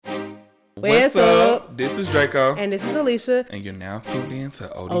What's up? This is Draco. And this is Alicia. And you're now tuned in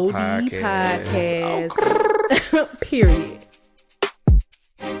to OD Podcast. Oh. Period.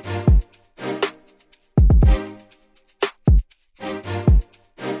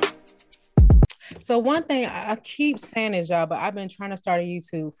 So one thing I keep saying is, y'all, but I've been trying to start a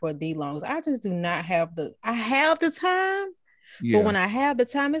YouTube for the longest. I just do not have I have the time. Yeah. But when I have the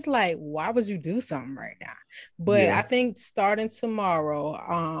time, it's like, why would you do something right now? But I think starting tomorrow,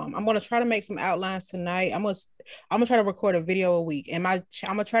 I'm gonna try to make some outlines tonight. I'm gonna try to record a video a week, and I'm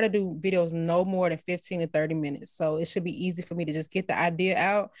gonna try to do videos no more than 15 to 30 minutes. So it should be easy for me to just get the idea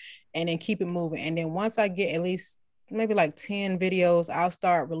out and then keep it moving. And then once I get at least maybe like 10 videos, I'll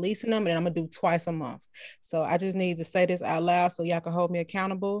start releasing them, and I'm gonna do twice a month. So I just need to say this out loud so y'all can hold me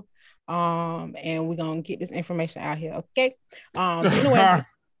accountable. And we're gonna get this information out here, okay? Anyway,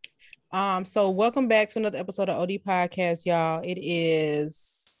 so welcome back to another episode of OD Podcast, y'all. It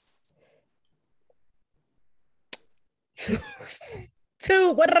is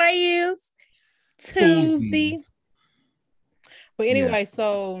what did I use? Tuesday. But anyway,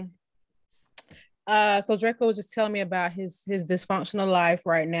 so Draco was just telling me about his dysfunctional life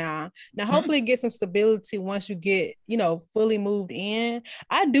right now. Now, hopefully get some stability once you get, fully moved in.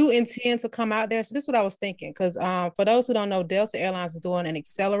 I do intend to come out there. So this is what I was thinking. Because for those who don't know, Delta Airlines is doing an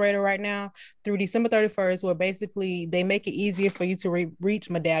accelerator right now through December 31st, where basically they make it easier for you to reach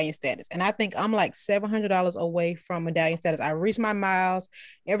medallion status. And I think I'm like $700 away from medallion status. I reached my miles.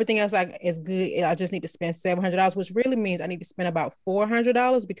 Everything else is good. I just need to spend $700, which really means I need to spend about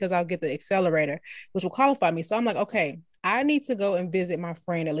 $400 because I'll get the accelerator, which will qualify me. So I'm like, okay, I need to go and visit my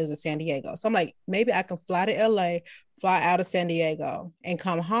friend that lives in San Diego. So I'm like, maybe I can fly to LA, fly out of San Diego and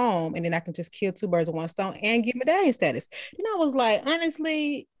come home. And then I can just kill two birds with one stone and get medallion status. And I was like,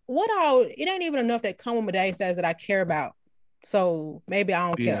 honestly, it ain't even enough that come with medallion status that I care about. So maybe I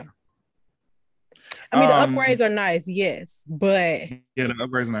don't care. I mean, the upgrades are nice, yes, but the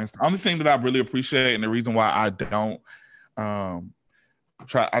upgrades are nice. The only thing that I really appreciate, and the reason why I don't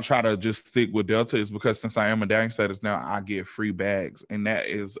I try to just stick with Delta is because since I am medallion status now, I get free bags, and that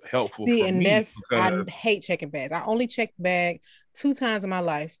is helpful for me. I hate checking bags. I only checked bag 2 times in my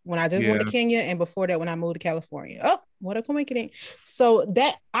life, when I just went to Kenya, and before that when I moved to California. Oh, what a coincidence. So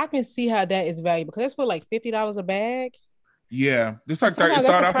that I can see how that is valuable, because that's for like $50 a bag. Yeah, this like it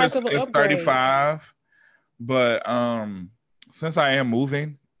started off as $35, but since I am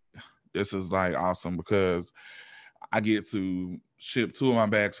moving, this is like awesome because I get to ship 2 of my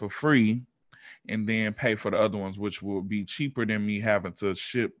bags for free and then pay for the other ones, which will be cheaper than me having to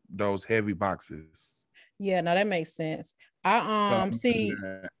ship those heavy boxes. Yeah, no, that makes sense. But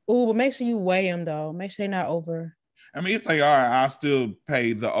make sure you weigh them though. Make sure they're not over. I mean, if they are, I'll still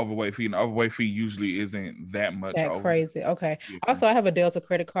pay the overweight fee. And the overweight fee usually isn't that much. Crazy. Okay. Yeah. Also, I have a Delta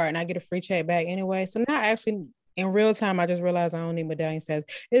credit card and I get a free check back anyway. So now actually in real time, I just realized I don't need medallion status.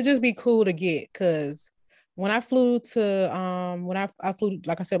 It'd just be cool to get, because when I flew to I flew,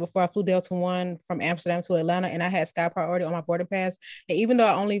 like I said before, I flew Delta One from Amsterdam to Atlanta, and I had Sky Priority on my boarding pass. And even though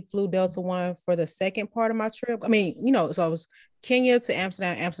I only flew Delta One for the second part of my trip, I mean, so I was Kenya to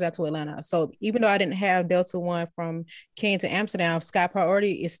Amsterdam, Amsterdam to Atlanta. So even though I didn't have Delta One from Kenya to Amsterdam, Sky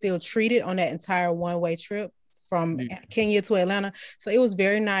Priority is still treated on that entire one-way trip from Kenya to Atlanta. So it was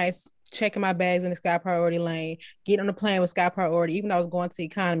very nice checking my bags in the Sky Priority lane, getting on the plane with Sky Priority, even though I was going to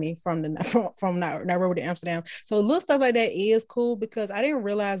economy from Nairobi to Amsterdam. So little stuff like that is cool, because I didn't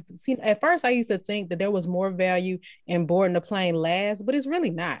realize, at first I used to think that there was more value in boarding the plane last, but it's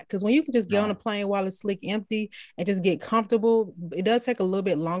really not, because when you can just get on the plane while it's slick empty and just get comfortable, it does take a little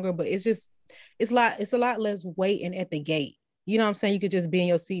bit longer, but it's a lot less waiting at the gate. You know what I'm saying? You could just be in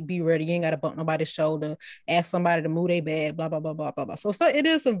your seat, be ready. You ain't got to bump nobody's shoulder, ask somebody to move their bag, blah, blah, blah, blah, blah, blah. So it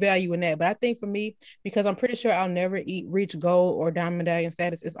is some value in that. But I think for me, because I'm pretty sure I'll never reach gold or diamond medallion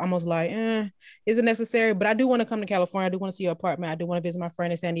status, it's almost like, is it necessary? But I do want to come to California. I do want to see your apartment. I do want to visit my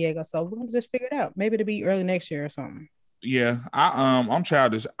friend in San Diego. So we're going to just figure it out. Maybe it'll be early next year or something. Yeah, I'm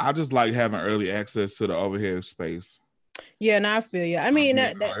childish. I just like having early access to the overhead space. Yeah, no, I feel you. I mean,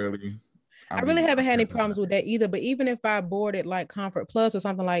 I really haven't had any problems with that either. But even if I boarded like Comfort Plus or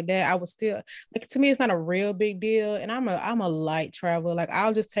something like that, I would still, like, to me, it's not a real big deal. And I'm a light traveler. Like,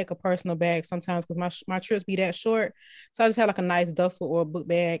 I'll just take a personal bag sometimes because my trips be that short. So I just have like a nice duffel or a book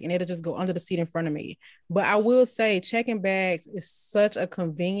bag, and it'll just go under the seat in front of me. But I will say checking bags is such a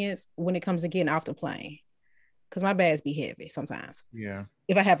convenience when it comes to getting off the plane, because my bags be heavy sometimes. Yeah.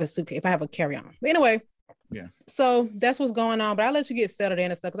 If I have a suitcase, if I have a carry-on. But anyway. Yeah. So that's what's going on. But I'll let you get settled in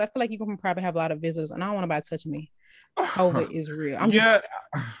and stuff, because I feel like you can probably have a lot of visitors, and I don't want nobody touching me. COVID is real.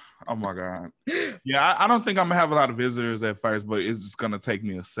 Oh my God. Yeah, I don't think I'm gonna have a lot of visitors at first, but it's just gonna take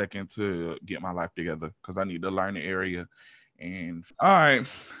me a second to get my life together because I need to learn the area. And all right,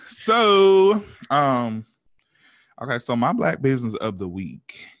 so okay, so my Black business of the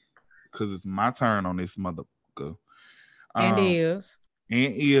week, because it's my turn on this motherfucker. And is.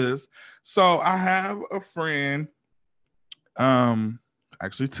 So I have a friend,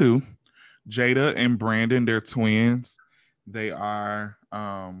 actually two, Jada and Brandon. They're twins. They are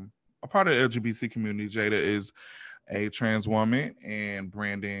a part of the LGBT community. Jada is a trans woman, and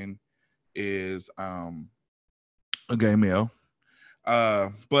Brandon is a gay male.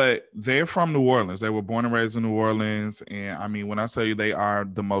 But they're from New Orleans. They were born and raised in New Orleans, and I mean, when I say they are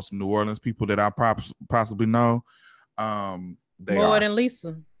the most New Orleans people that I possibly know, they more are. than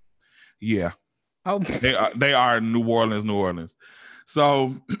Lisa. Yeah. Oh, they are New Orleans.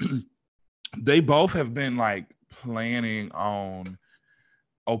 So they both have been like planning on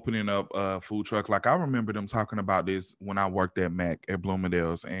opening up a food truck. Like I remember them talking about this when I worked at Mac at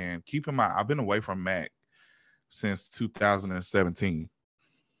Bloomingdale's. And keep in mind, I've been away from Mac since 2017,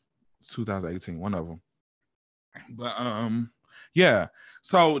 2018, one of them. But yeah.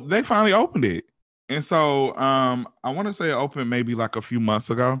 So they finally opened it. And so I want to say it opened maybe like a few months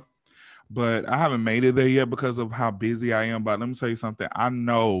ago, but I haven't made it there yet because of how busy I am. But let me tell you something. I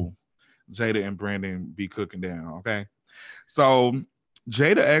know Jada and Brandon be cooking down, okay? So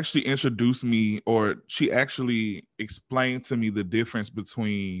Jada actually introduced me, or she actually explained to me the difference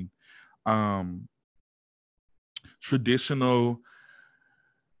between traditional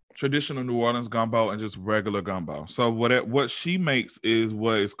New Orleans gumbo and just regular gumbo. So what she makes is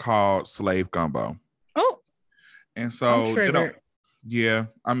what is called slave gumbo. Oh, and so yeah,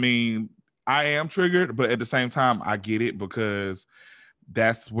 I mean, I am triggered, but at the same time, I get it because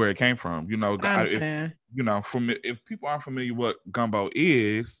that's where it came from. You know, I understand. If people aren't familiar what gumbo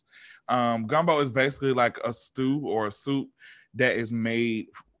is basically like a stew or a soup that is made.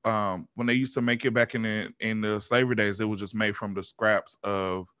 When they used to make it back in the slavery days, it was just made from the scraps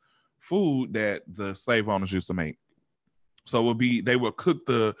of food that the slave owners used to make. So they would cook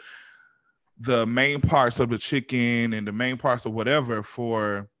the main parts of the chicken and the main parts of whatever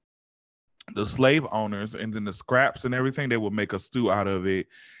for the slave owners, and then the scraps and everything, they would make a stew out of it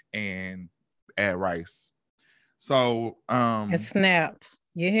and add rice. So it snaps.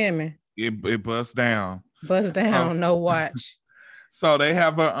 You hear me? It busts down. No watch. So they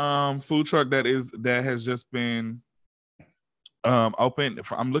have a food truck that has just been open.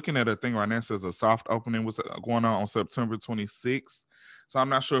 I'm looking at a thing right now. It says a soft opening was going on September 26th. So I'm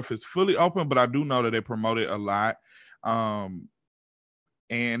not sure if it's fully open, but I do know that they promote it a lot. And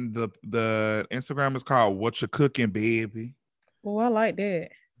the Instagram is called What You Cooking, Baby. Oh, I like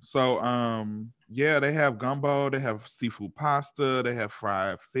that. So yeah, they have gumbo, they have seafood pasta, they have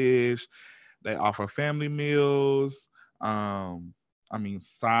fried fish, they offer family meals. I mean,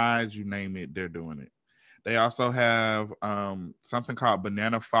 sides, you name it, they're doing it. They also have something called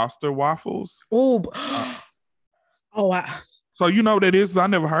Banana Foster waffles. Oh, wow. So you know what it is? I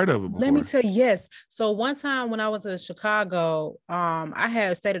never heard of it before. Let me tell you, yes. So one time when I was in Chicago, I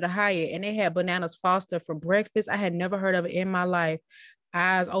had stayed at a Hyatt and they had Bananas Foster for breakfast. I had never heard of it in my life.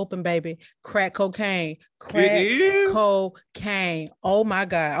 Eyes open, baby. Crack cocaine. Cocaine. Oh my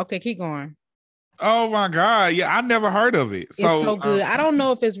God. Okay, keep going. Oh my God. Yeah, I never heard of it. It's so good. I don't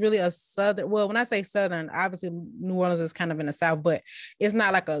know if it's really a Southern. Well, when I say Southern, obviously New Orleans is kind of in the South, but it's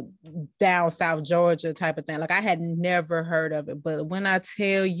not like a down South Georgia type of thing. Like I had never heard of it. But when I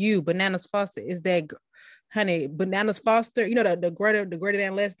tell you Bananas Foster is that, honey, Bananas Foster, you know, the greater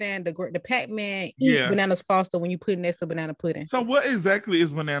than less than, the Pac-Man Bananas Foster when you put next to banana pudding. So what exactly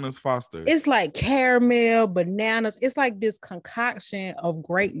is Bananas Foster? It's like caramel, bananas. It's like this concoction of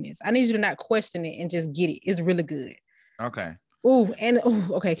greatness. I need you to not question it and just get it. It's really good. Okay. Ooh,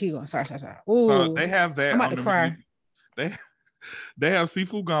 okay, keep going. Sorry. Ooh, so they have that. I'm about to cry. They have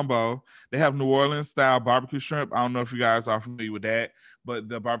seafood gumbo. They have New Orleans style barbecue shrimp. I don't know if you guys are familiar with that, but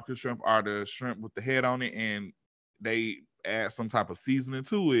the barbecue shrimp are the shrimp with the head on it, and they add some type of seasoning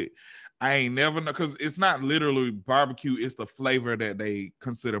to it. I ain't never know, because it's not literally barbecue. It's the flavor that they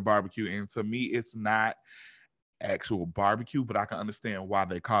consider barbecue, and to me, it's not actual barbecue. But I can understand why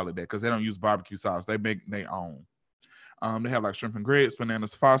they call it that, because they don't use barbecue sauce. They make their own. They have like shrimp and grits,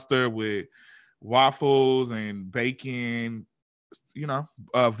 Bananas Foster with waffles and bacon. You know,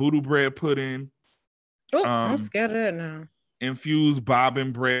 voodoo bread pudding. Oh, I'm scared of that now. Infused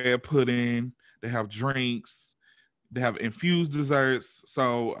bobbin bread pudding. They have drinks. They have infused desserts.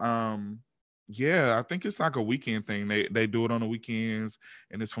 So, yeah, I think it's like a weekend thing. They do it on the weekends,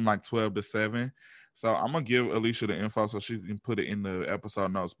 and it's from like 12 to 7. So I'm gonna give Alicia the info so she can put it in the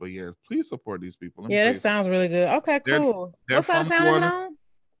episode notes. But yeah, please support these people. Yeah, that sounds really good. Okay, cool. What side of town is it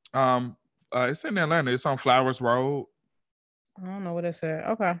on? It's in Atlanta. It's on Flowers Road. I don't know what it said.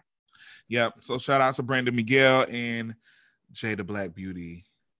 Okay. Yep. So shout out to Brandon Miguel and Jada Black Beauty.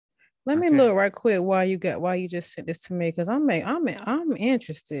 Let me look right quick while you just sent this to me because I'm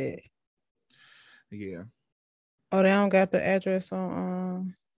interested. Yeah. Oh, they don't got the address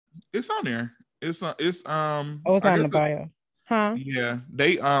on. It's on there. It's Oh, it's on the bio. Huh? Yeah.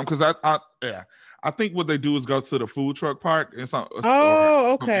 They because I think what they do is go to the food truck part. It's on.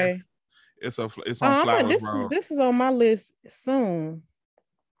 Oh, okay. It's on Flowers Road. This is on my list soon.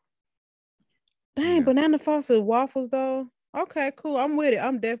 Dang, Banana Foster waffles though. Okay, cool. I'm with it.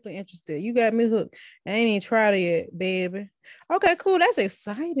 I'm definitely interested. You got me hooked. I ain't even tried it yet, baby. Okay, cool. That's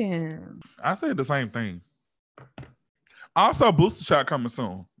exciting. I said the same thing. Also, booster shot coming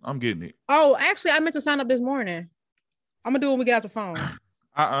soon. I'm getting it. Oh, actually, I meant to sign up this morning. I'm gonna do it when we get off the phone.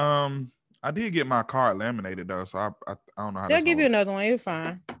 I did get my card laminated though, so I don't know how. They'll give you another one. It's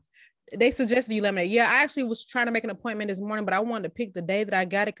fine. They suggested you laminate. Yeah, I actually was trying to make an appointment this morning, but I wanted to pick the day that I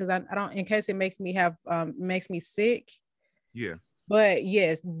got it because I don't, in case it makes me sick. Yeah. But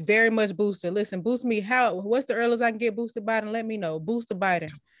yes, very much booster. Listen, boost me. What's the earliest I can get boosted Biden? Let me know. Booster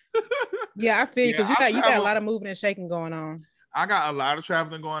Biden. Yeah, I feel you because you got a lot of moving and shaking going on. I got a lot of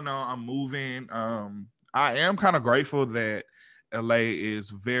traveling going on. I'm moving. I am kind of grateful that LA is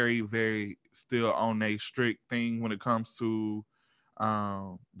very, very still on a strict thing when it comes to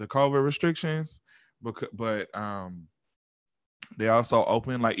the COVID restrictions, but they also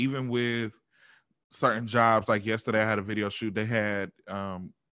open, like, even with certain jobs. Like yesterday I had a video shoot. They had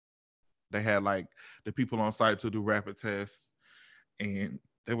like the people on site to do rapid tests, and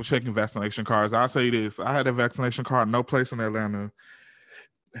they were checking vaccination cards. I'll say this: I had a vaccination card. No place in Atlanta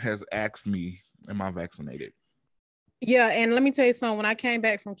has asked me, "Am I vaccinated?" Yeah, and let me tell you something. When I came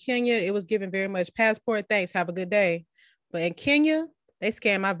back from Kenya, it was given very much passport. Thanks. Have a good day. But in Kenya, they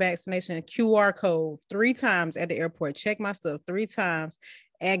scanned my vaccination QR code 3 times at the airport. Check my stuff 3 times.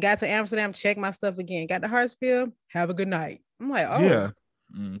 And got to Amsterdam, check my stuff again. Got to Hartsfield, have a good night. I'm like, oh. Yeah.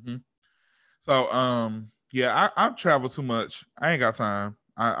 Mm-hmm. So, yeah, I travel too much. I ain't got time.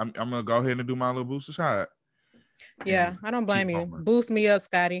 I'm going to go ahead and do my little booster shot. Yeah, I don't blame you. Boost me up,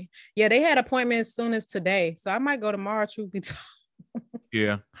 Scotty. Yeah, they had appointments as soon as today. So I might go tomorrow, truth be told.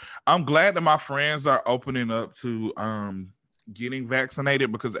 Yeah. I'm glad that my friends are opening up to getting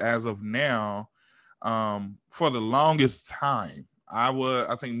vaccinated because as of now, for the longest time,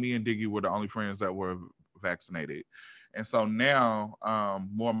 I think me and Diggy were the only friends that were vaccinated. And so now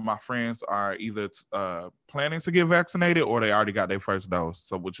more of my friends are either planning to get vaccinated or they already got their first dose.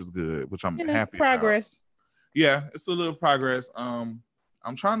 So which is good, which I'm happy progress. About. Yeah, it's a little progress.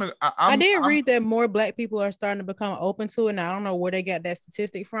 I'm trying to I did read that more Black people are starting to become open to it. Now I don't know where they got that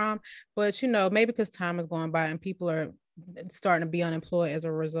statistic from, but maybe because time is going by and people are starting to be unemployed as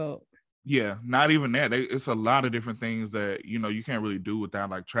a result. Yeah, not even that. It's a lot of different things that you can't really do without,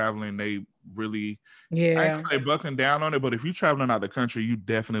 like traveling. They really, yeah, they bucking down on it. But if you're traveling out the country, you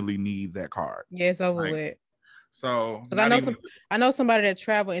definitely need that card. Yeah, it's over with. So, because I know somebody that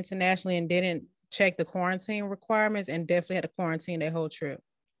traveled internationally and didn't check the quarantine requirements and definitely had to quarantine their whole trip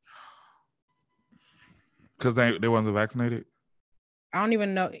because they wasn't vaccinated. I don't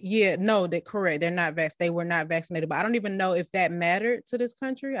even know. Yeah, no, they're correct. They're not vaccinated. They were not vaccinated, but I don't even know if that mattered to this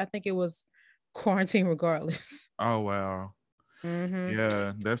country. I think it was quarantine regardless. Oh wow. Mm-hmm.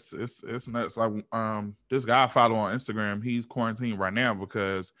 Yeah, it's nuts. Like this guy I follow on Instagram, he's quarantined right now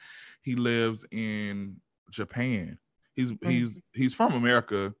because he lives in Japan. He's from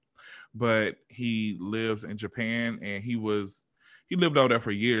America, but he lives in Japan, and he lived over there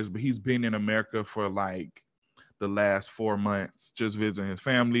for years, but he's been in America for like the last 4 months, just visiting his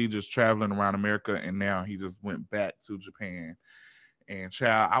family, just traveling around America, and now he just went back to Japan. And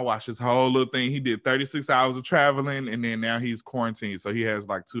child, I watched his whole little thing. He did 36 hours of traveling, and then now he's quarantined, so he has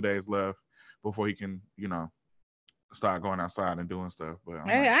like 2 days left before he can, start going outside and doing stuff. But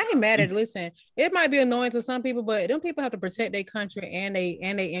I ain't mad at it. Listen, it might be annoying to some people, but them people have to protect their country and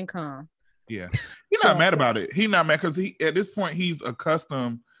their income. Yeah, he's not mad about it. He's not mad because at this point he's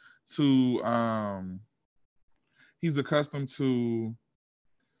accustomed to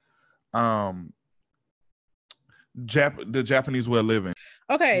the Japanese way of living.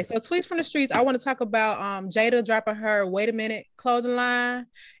 Okay, so tweets from the streets. I want to talk about Jada dropping her "Wait a Minute" clothing line,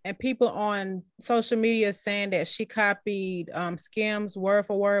 and people on social media saying that she copied Skims word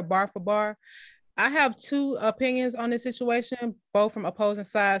for word, bar for bar. I have two opinions on this situation, both from opposing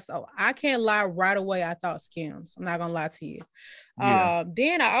sides. So I can't lie right away. I thought Skims. I'm not gonna lie to you. Yeah.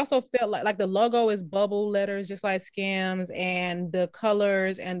 Then I also felt like the logo is bubble letters, just like Skims, and the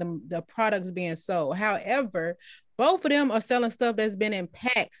colors and the products being sold. However, both of them are selling stuff that's been in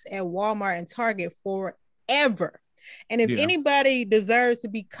packs at Walmart and Target forever. And if anybody deserves to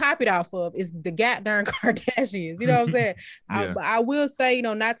be copied off of, is the goddamn Kardashians. You know what I'm saying? I will say, you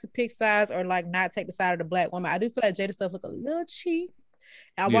know, not to pick sides or like not take the side of the black woman. I do feel like Jada stuff look a little cheap.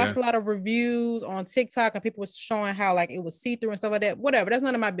 I watched a lot of reviews on TikTok and people were showing how like it was see-through and stuff like that. Whatever, that's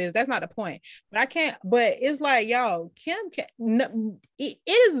none of my business. That's not the point. But I can't. But it's like, y'all, Kim, it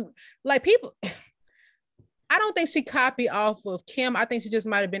is like people. I don't think she copied off of Kim. I think she just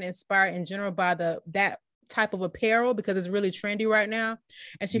might have been inspired in general by that type of apparel because it's really trendy right now,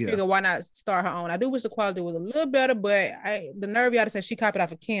 and she figured why not start her own. I do wish the quality was a little better, but the nerve y'all to say she copied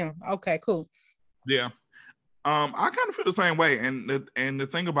off of Kim. Okay, cool. Yeah. I kind of feel the same way, and the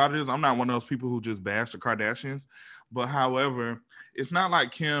thing about it is I'm not one of those people who just bash the Kardashians, but however, it's not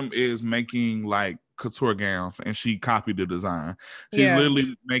like Kim is making like couture gowns and she copied the design. She's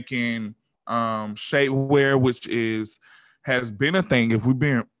literally making shapewear, which has been a thing. If we're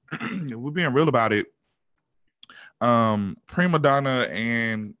being real about it, Prima Donna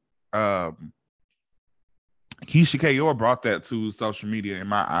and Keisha Kayor brought that to social media in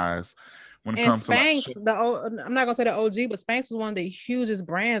my eyes. When it comes Spanx, to I'm not gonna say the OG, but Spanx was one of the hugest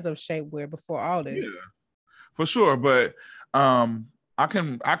brands of shapewear before all this. Yeah, for sure. But I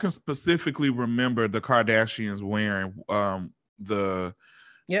can specifically remember the Kardashians wearing the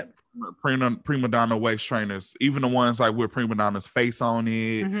Prima Donna waist trainers, even the ones like with Prima Donna's face on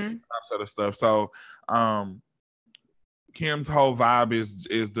it, that sort of stuff. So Kim's whole vibe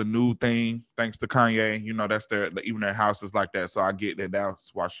is the new thing, thanks to Kanye. You know, that's even their house is like that. So I get that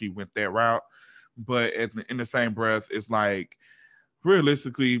that's why she went that route. But in the same breath, it's like,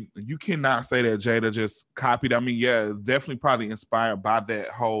 realistically, you cannot say that Jada just copied. I mean, yeah, definitely probably inspired by that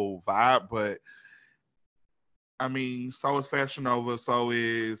whole vibe, but I mean, so is Fashion Nova, so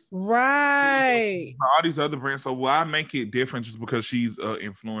is all these other brands. So why make it different just because she's an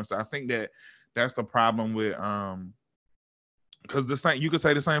influencer? I think that's the problem with because you could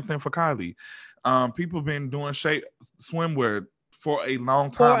say the same thing for Kylie. People been doing swimwear for a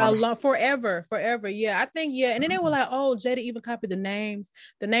long time. Forever. Yeah, I think, and then they were like, oh, Jada even copied the names.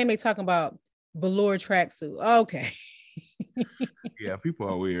 The name they talking about, velour tracksuit. Okay. Yeah, people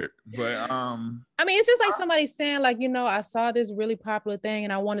are weird. But I mean, it's just like somebody saying, like, you know, I saw this really popular thing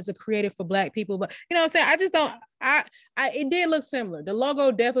and I wanted to create it for Black people. But you know what I'm saying? I just don't, it did look similar. The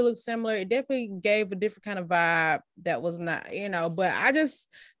logo definitely looked similar. It definitely gave a different kind of vibe that was not, you know, but I just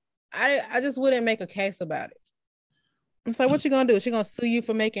wouldn't make a case about it. I'm like, what you gonna do? She gonna sue you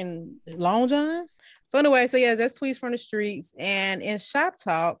for making long johns? So anyway, that's tweets from the streets. And in Shop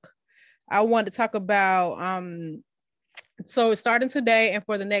Talk, I wanted to talk about so it's starting today and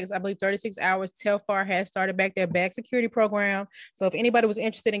for the next, I believe, 36 hours, Telfar has started back their bag security program. So if anybody was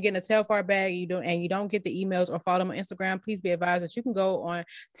interested in getting a Telfar bag, you don't get the emails or follow them on Instagram, please be advised that you can go on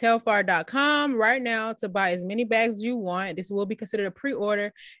telfar.com right now to buy as many bags as you want. This will be considered a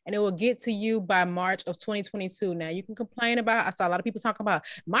pre-order and it will get to you by March of 2022. Now you can complain about, I saw a lot of people talking about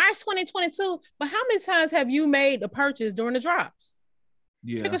March 2022, but how many times have you made a purchase during the drops?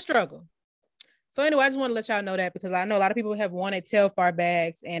 Yeah. Pick a struggle. So anyway, I just want to let y'all know that because I know a lot of people have wanted Telfar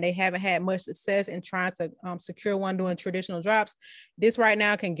bags and they haven't had much success in trying to secure one doing traditional drops. This right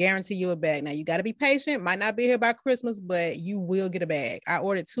now can guarantee you a bag. Now you got to be patient. Might not be here by Christmas, but you will get a bag. I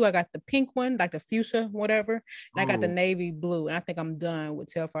ordered 2. I got the pink one, like the fuchsia, whatever. And I got the navy blue. And I think I'm done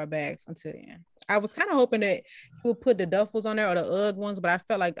with Telfar bags until then. I was kind of hoping that he would put the duffels on there or the UGG ones, but I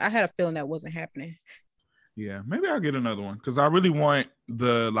felt like I had a feeling that wasn't happening. Yeah, maybe I'll get another one because I really want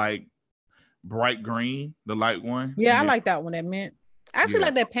the like bright green, the light one. Yeah, I like that one. That mint. I actually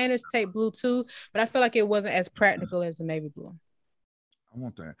like that Painter's Tape blue too, but I feel like it wasn't as practical as the navy blue. I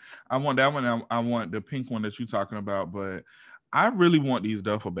want that. I want that one. I want the pink one that you're talking about, but I really want these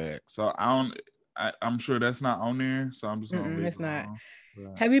duffel bags. So I'm sure that's not on there. So I'm just gonna. It's not.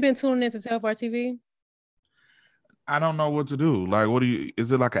 Have you been tuning into Telfar TV? I don't know what to do. Like,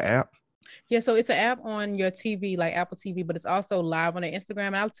 is it like an app? Yeah, so it's an app on your TV, like Apple TV, but it's also live on their Instagram.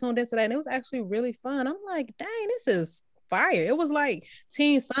 And I tuned into that and it was actually really fun. I'm like, dang, this is fire. It was like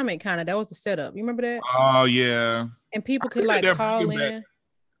Teen Summit kind of. That was the setup. You remember that? Oh, yeah. And people could like call in.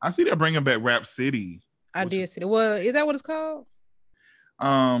 I see they're bringing back Rap City. I did see it. Well, is that what it's called?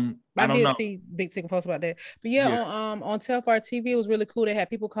 I don't did know. see Big Ticket post about that. But yeah, on Telfar TV, it was really cool. They had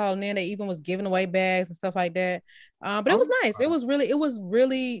people calling in. They even was giving away bags and stuff like that. But it was nice. It was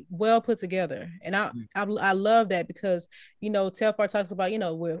really well put together. And I love that because, Telfar talks about,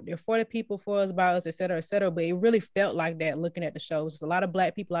 they're for the people, for us, about us, et cetera, et cetera. But it really felt like that looking at the show. It was a lot of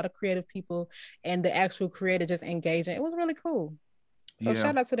Black people, a lot of creative people, and the actual creator just engaging. It was really cool. So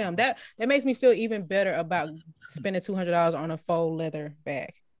shout out to them. That makes me feel even better about spending $200 on a faux leather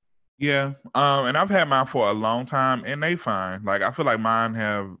bag. Yeah. And I've had mine for a long time and they fine. Like I feel like mine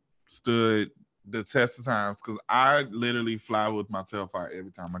have stood the test of times because I literally fly with my Telfar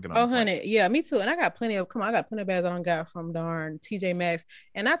every time I get on. Oh, honey, yeah, me too. And I got plenty of bags I don't got from darn TJ Maxx.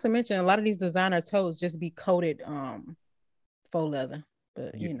 And not to mention a lot of these designer totes just be coated faux leather.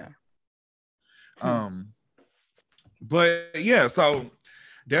 But But yeah, so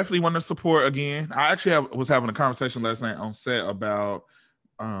definitely want to support again. I actually was having a conversation last night on set about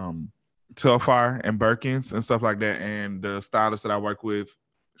Telfar and Birkins and stuff like that. And the stylist that I work with,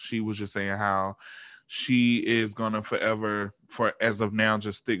 she was just saying how she is gonna forever, for as of now,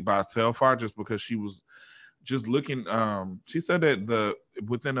 just stick by Telfar just because she was just looking. She said that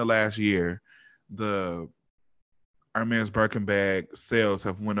within the last year, the Hermes Birkin bag sales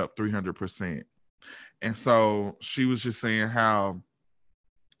have went up 300%. And so she was just saying how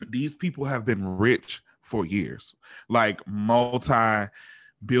these people have been rich for years, like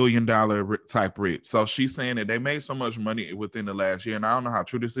multi-billion-dollar type rich. So she's saying that they made so much money within the last year. And I don't know how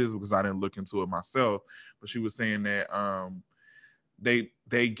true this is because I didn't look into it myself, but she was saying that they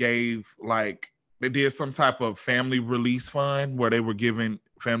gave, like, they did some type of family release fund where they were giving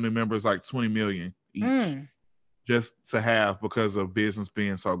family members like 20 million each just to have because of business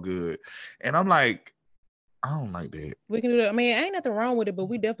being so good. And I'm like, I don't like that. We can do that. I mean, ain't nothing wrong with it, but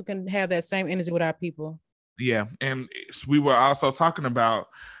we definitely can have that same energy with our people. Yeah, and we were also talking about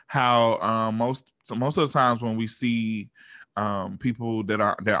how most of the times when we see people that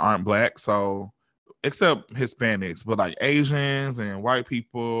aren't Black, so except Hispanics, but like Asians and white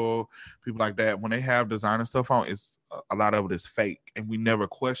people like that, when they have designer stuff on, it's a lot of it is fake, and we never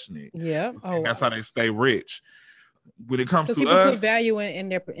question it. Yeah, that's how they stay rich. When it comes to people put value in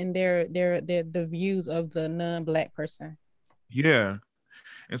the views of the non-Black person. Yeah.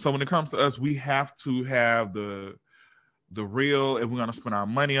 And so when it comes to us, we have to have the real, and we're going to spend our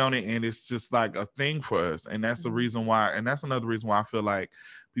money on it. And it's just like a thing for us. And that's the reason why, and that's another reason why I feel like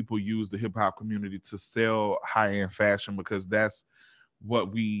people use the hip hop community to sell high-end fashion, because that's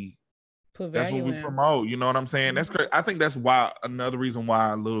what we promote. You know what I'm saying? That's great. I think that's why, another reason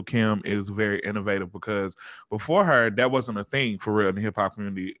why Lil' Kim is very innovative, because before her, that wasn't a thing for real in the hip hop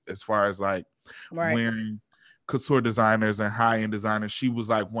community, as far as like wearing couture designers and high-end designers. She was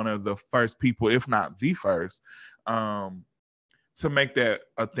like one of the first people, if not the first, to make that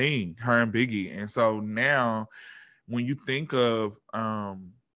a thing, her and Biggie. And so now when you think of the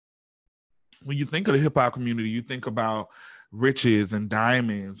hip hop community, you think about riches and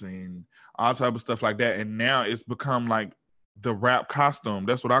diamonds and all type of stuff like that. And now it's become like the rap costume.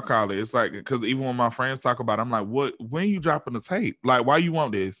 That's what I call it. It's like, because even when my friends talk about it, I'm like, when you dropping the tape? Like, why you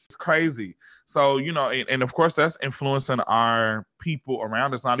want this? It's crazy. So, and of course that's influencing our people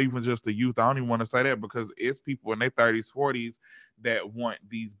around us, not even just the youth. I don't even want to say that, because it's people in their 30s, 40s that want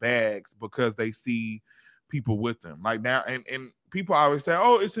these bags because they see people with them. Like now, and people always say,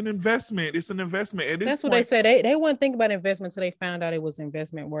 oh, it's an investment. It's an investment. That's what they say. They wouldn't think about investment until they found out it was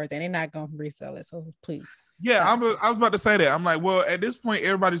investment worth, and they're not going to resell it. So please. Yeah, I was about to say that. I'm like, well, at this point,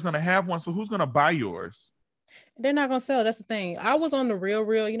 everybody's going to have one. So who's going to buy yours? They're not going to sell. That's the thing. I was on the Real,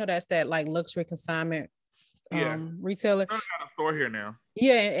 that's that like luxury consignment retailer. I got a store here now.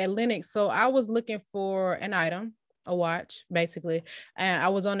 Yeah, at Lenox. So I was looking for an item, a watch, basically. And I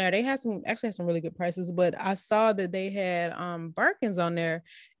was on there. They had some really good prices, but I saw that they had Birkins on there,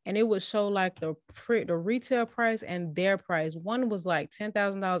 and it would show like the retail price and their price. One was like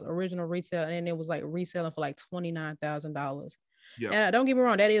 $10,000 original retail, and then it was like reselling for like $29,000. Yeah. And don't get me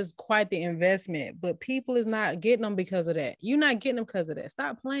wrong, that is quite the investment, but people is not getting them because of that. You're not getting them because of that.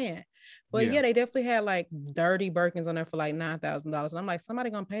 Stop playing. But yeah, they definitely had like dirty Birkins on there for like $9,000. And I'm like, somebody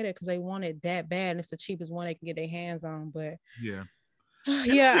gonna pay that because they want it that bad, and it's the cheapest one they can get their hands on. But yeah. Like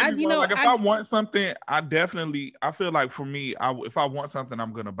if I want something, I feel like for me, if I want something,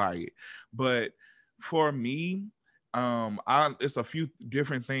 I'm gonna buy it. But for me, it's a few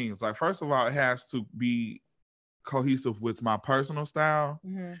different things. Like, first of all, it has to be cohesive with my personal style.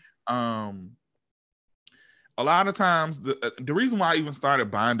 Mm-hmm. A lot of times the reason why I even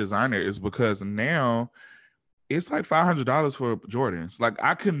started buying designer is because now It's like $500 for Jordans. Like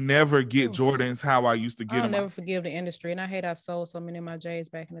I could never get Jordans how I used to get them. I'll never forgive the industry, and I hate I sold so many of my J's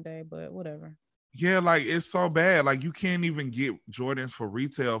back in the day, but whatever. Yeah, like it's so bad. Like you can't even get Jordans for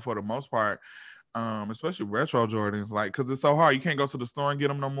retail for the most part, especially retro Jordans. Like because it's so hard. You can't go to the store and get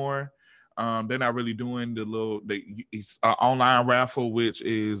them no more. They're not really doing it's an online raffle, which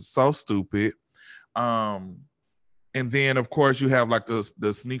is so stupid. And then, of course, you have like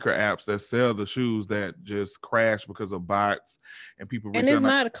the sneaker apps that sell the shoes that just crash because of bots and people. And it's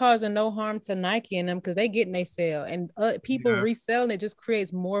not causing no harm to Nike and them because they getting they sell, and people reselling it just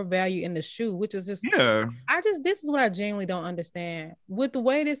creates more value in the shoe, which is just this is what I genuinely don't understand with the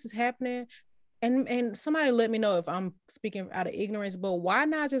way this is happening. And somebody let me know if I'm speaking out of ignorance, but why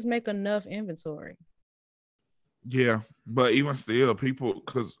not just make enough inventory? Yeah, but even still, people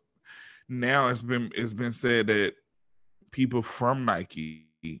because now it's been said that people from Nike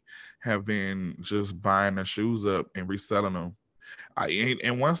have been just buying the shoes up and reselling them.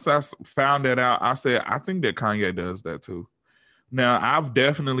 And once I found that out, I said, I think that Kanye does that too. Now, I've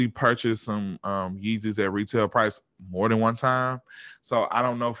definitely purchased some Yeezys at retail price more than one time. So I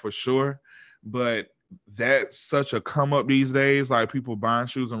don't know for sure, but that's such a come up these days. Like people buying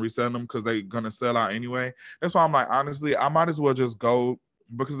shoes and reselling them because they're going to sell out anyway. That's why I'm like, honestly, I might as well just go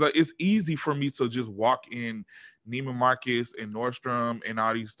because it's easy for me to just walk in Neiman Marcus and Nordstrom and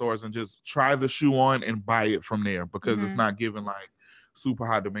all these stores and just try the shoe on and buy it from there because it's not giving like super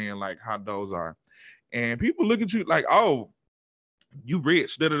high demand like how those are. And people look at you like, oh, you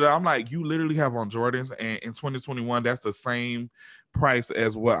rich. I'm like, you literally have on Jordans, and in 2021, that's the same price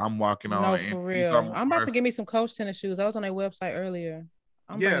as what I'm walking on. No, for real. I'm about to get me some Coach tennis shoes. I was on their website earlier.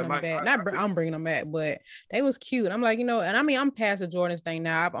 I'm bringing them back. I'm bringing them back, but they was cute. I'm like, and I mean, I'm past the Jordans thing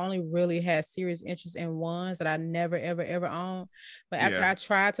now. I've only really had serious interest in ones that I never, ever, ever owned. But after I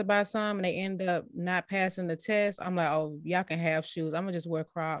tried to buy some and they end up not passing the test, I'm like, oh, y'all can have shoes. I'm gonna just wear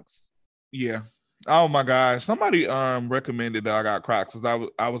Crocs. Yeah. Oh my gosh! Somebody recommended that I got Crocs because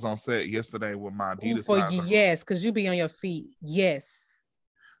I was on set yesterday with my Adidas. Yes, because you be on your feet. Yes.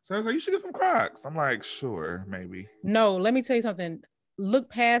 So I was like, you should get some Crocs. I'm like, sure, maybe. No, let me tell you something. Look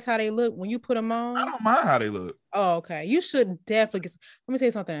past how they look when you put them on. I don't mind how they look. Oh, okay. You should definitely get some. Let me tell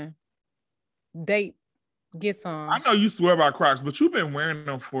you something. Get some. I know you swear by Crocs, but you've been wearing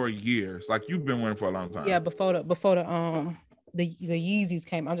them for years. Like you've been wearing them for a long time. Yeah, before the Yeezys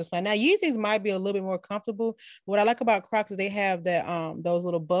came. I'm just playing. Now Yeezys might be a little bit more comfortable. What I like about Crocs is they have that those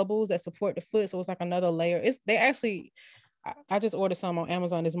little bubbles that support the foot, so it's like another layer. I just ordered some on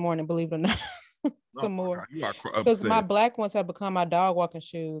Amazon this morning, believe it or not. Some more because my black ones have become my dog walking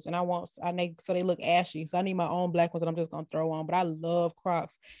shoes, and so they look ashy. So I need my own black ones that I'm just gonna throw on. But I love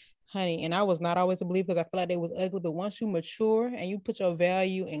Crocs, honey, and I was not always a believer because I feel like they was ugly. But once you mature and you put your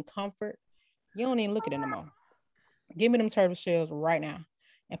value in comfort, you don't even look at it anymore. Give me them turtle shells right now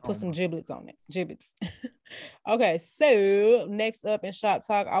and put some giblets on it. Giblets. Okay, so next up in Shop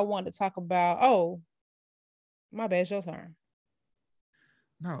Talk, I want to talk about. Oh, my bad, it's your turn.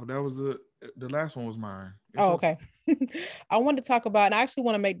 No, that was the last one was mine. Okay. I want to talk about, and I actually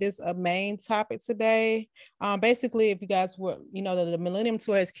want to make this a main topic today. Basically, if you guys were, the Millennium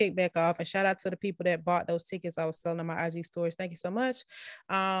Tour has kicked back off, and shout out to the people that bought those tickets. I was selling on my IG stories. Thank you so much.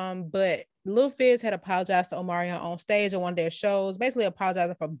 But Lil Fizz had apologized to Omarion on stage at one of their shows, basically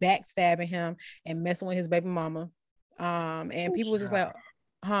apologizing for backstabbing him and messing with his baby mama. And people were just like,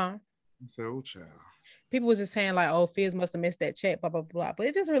 huh? So child. People was just saying like, oh, Fizz must have missed that check, blah, blah, blah. But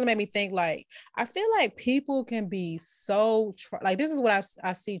it just really made me think like, I feel like people can be so, like this is what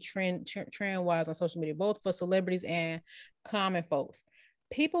I see trend wise on social media, both for celebrities and common folks.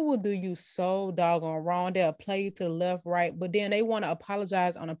 People will do you so doggone wrong. They'll play you to the left, right, but then they want to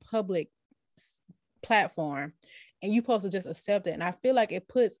apologize on a public platform and you supposed to just accept it. And I feel like it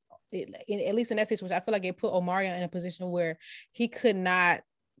puts, at least in that situation, I feel like it put Omarion in a position where he could not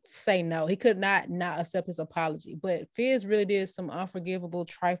say no. He could not accept his apology. But Fizz really did some unforgivable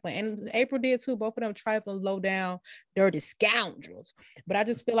trifling, and April did too. Both of them trifling, low down, dirty scoundrels. But I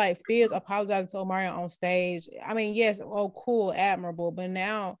just feel like Fizz apologizing to Omarion on stage. I mean, yes, oh, cool, admirable. But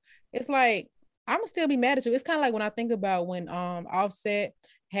now it's like I'm gonna still be mad at you. It's kind of like when I think about when Offset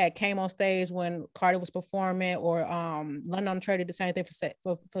came on stage when Cardi was performing, or London on the Trail did the same thing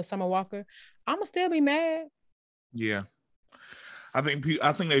for Summer Walker. I'm gonna still be mad. Yeah. I think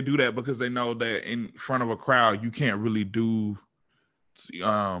they do that because they know that in front of a crowd, you can't really do.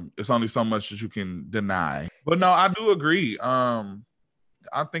 It's only so much that you can deny. But no, I do agree. I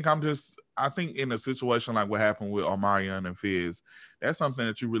think in a situation like what happened with Omarion and Fizz, that's something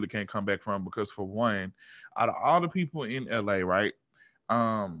that you really can't come back from because for one, out of all the people in LA, right?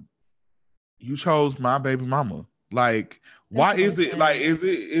 you chose my baby mama. Like, why is it like,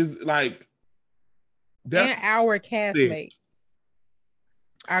 is like, that's and our castmate,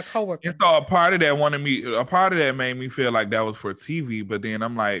 our coworker. And so a part of that made me feel like that was for TV. But then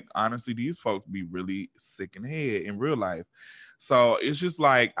I'm like, honestly, these folks be really sick in the head in real life. So it's just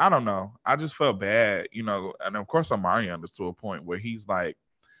like, I don't know. I just felt bad, you know. And of course, Omarion understood to a point where he's like,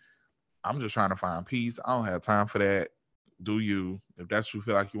 I'm just trying to find peace. I don't have time for that. Do you? If that's what you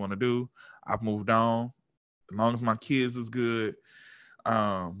feel like you want to do, I've moved on. As long as my kids is good.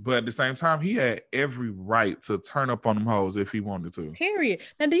 But at the same time, he had every right to turn up on them hoes if he wanted to. Period.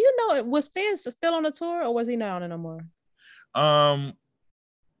 Now, do you know, was Fizz still on the tour, or was he not on it no more?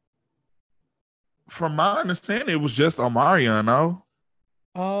 From my understanding, it was just Omarion, no?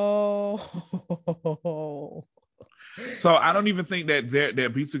 Oh. So I don't even think that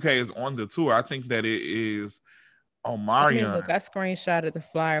B2K is on the tour. I think that it is Omarion. Look, I screenshotted the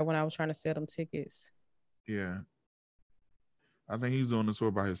flyer when I was trying to sell them tickets. Yeah. I think he's doing the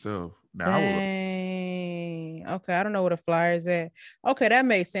tour by himself. Now, dang. Okay, I don't know where the flyer's at. Okay, that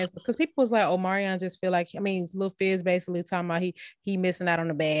makes sense because people was like, Omarion just feel like, I mean, Lil Fizz basically talking about he missing out on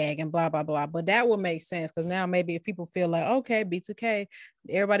the bag and blah, blah, blah. But that would make sense because now maybe if people feel like, okay, B2K,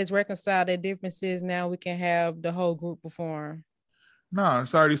 everybody's reconciled their differences. Now we can have the whole group perform. No,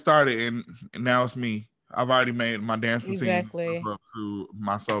 it's already started and now it's me. I've already made my dance routine exactly to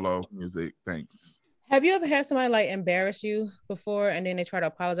my solo music. Thanks. Have you ever had somebody like embarrass you before and then they try to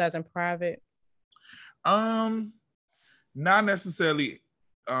apologize in private? Not necessarily.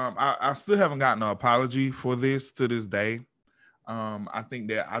 I still haven't gotten an apology for this to this day. I think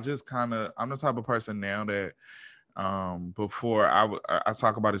that I'm the type of person now that before I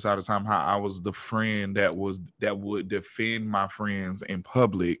talk about this all the time, how I was the friend that would defend my friends in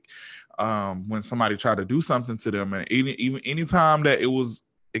public when somebody tried to do something to them, and even anytime that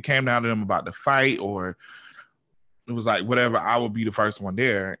it came down to them about the fight or it was like whatever, I would be the first one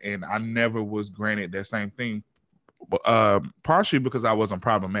there. And I never was granted that same thing, partially because I wasn't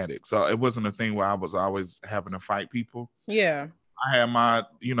problematic. So it wasn't a thing where I was always having to fight people. Yeah. I had my,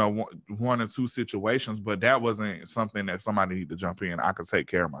 one or two situations, but that wasn't something that somebody needed to jump in. I could take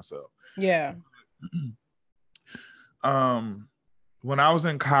care of myself. Yeah. When I was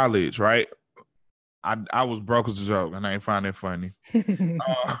in college, right? I was broke as a joke, and I ain't find it funny. I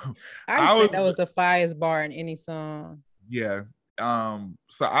think that was the finest bar in any song. Yeah.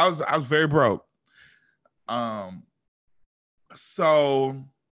 So I was very broke. So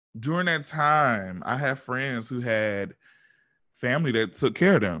during that time, I had friends who had family that took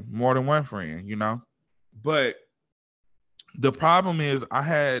care of them, more than one friend, But the problem is,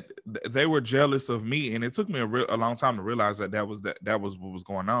 they were jealous of me, and it took me a long time to realize that was what was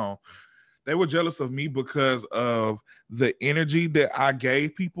going on. They were jealous of me because of the energy that I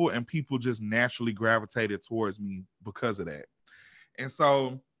gave people, and people just naturally gravitated towards me because of that. And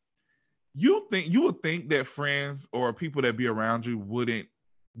so you would think that friends or people that be around you wouldn't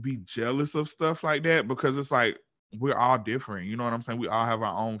be jealous of stuff like that, because it's like we're all different. You know what I'm saying? We all have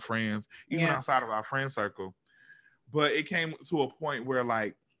our own friends, even outside of our friend circle. But it came to a point where,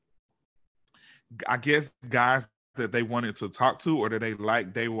 like, I guess guys that they wanted to talk to or that they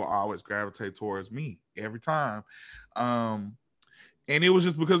liked, they will always gravitate towards me every time. And it was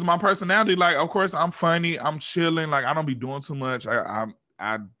just because of my personality. Like, of course, I'm funny, I'm chilling, like I don't be doing too much.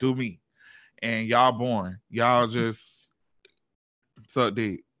 I do me. And y'all boring. Y'all just suck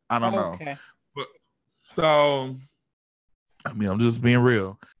dick. I don't know. But so, I mean, I'm just being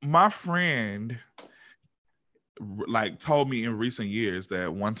real. My friend told me in recent years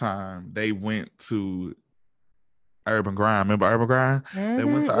that one time they went to Urban Grind. Remember Urban Grind? Mm-hmm. They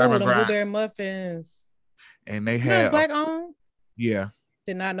went to Urban Grind. Blueberry muffins. And they had black owned? Yeah.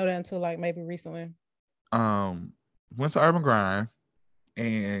 Did not know that until maybe recently. Went to Urban Grind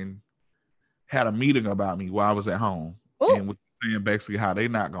and had a meeting about me while I was at home. Ooh. And was saying basically how they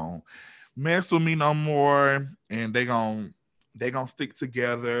not gonna mess with me no more, and they gonna stick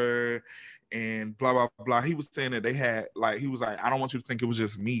together and blah blah blah. He was saying that they had he was like, I don't want you to think it was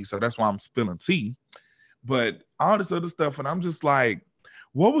just me, so that's why I'm spilling tea. But all this other stuff, and I'm just like,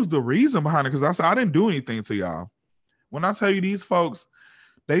 what was the reason behind it? Because I said I didn't do anything to y'all. When I tell you, these folks,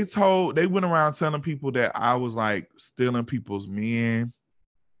 they went around telling people that I was like stealing people's men.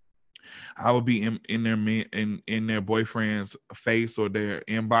 I would be in their men in their boyfriend's face or their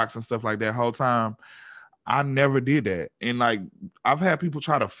inbox and stuff like that whole time. I never did that. And I've had people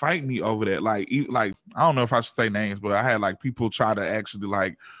try to fight me over that. Like I don't know if I should say names, but I had people try to actually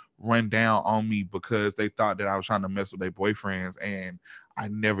run down on me because they thought that I was trying to mess with their boyfriends, and I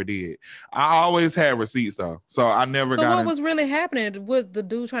never did. I always had receipts though, so I never got. What was really happening? Was the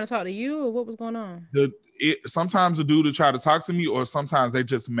dude trying to talk to you, or what was going on? Sometimes the dude would try to talk to me, or sometimes they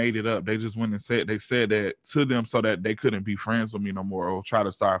just made it up. They just went and said that to them so that they couldn't be friends with me no more, or try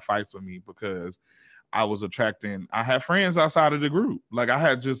to start fights with me because I was attracting. I had friends outside of the group. Like I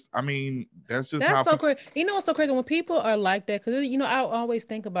had just. I mean, that's so crazy. You know what's so crazy when people are like that? Because you know, I always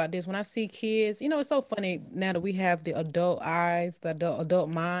think about this when I see kids. You know, it's so funny now that we have the adult eyes, the adult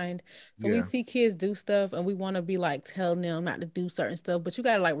mind. So we see kids do stuff, and we want to be like telling them not to do certain stuff. But you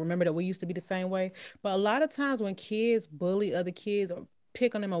gotta like remember that we used to be the same way. But a lot of times when kids bully other kids or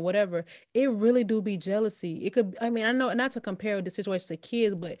pick on them or whatever, it really do be jealousy. It could, I mean, I know not to compare the situation to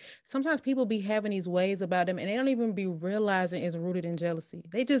kids, but sometimes people be having these ways about them and they don't even be realizing it's rooted in jealousy.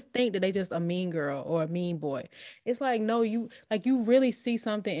 They just think that they just a mean girl or a mean boy. It's like, no, you really see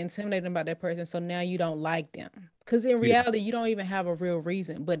something intimidating about that person, so now you don't like them. Because in reality, you don't even have a real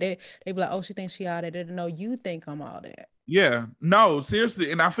reason. But they be like, oh, she thinks she all that. They don't know you think I'm all that. Yeah, no,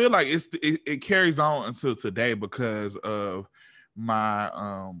 seriously. And I feel like it carries on until today because of my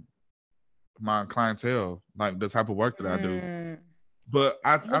my clientele, like the type of work that I do. But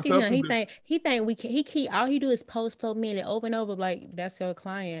I tell him, he think we can, he keep all he do is post so many over and over, like that's your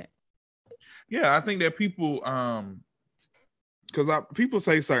client. Yeah, I think that people because people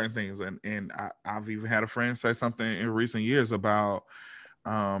say certain things, and I've even had a friend say something in recent years about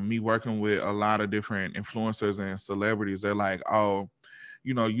me working with a lot of different influencers and celebrities. They're like, oh,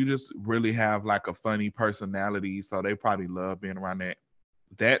 you know, you just really have like a funny personality, so they probably love being around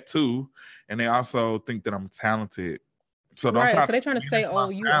that too, and they also think that I'm talented. So right, so they're trying to say, oh,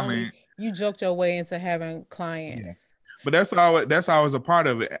 you joked your way into having clients. Yeah. But that's always a part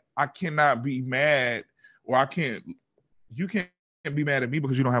of it. I cannot be mad, or you can't be mad at me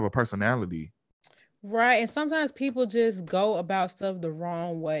because you don't have a personality. Right. And sometimes people just go about stuff the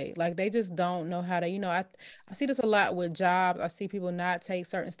wrong way. Like they just don't know how to, you know, I see this a lot with jobs. I see people not take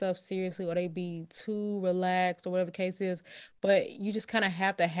certain stuff seriously or they be too relaxed or whatever the case is. But you just kind of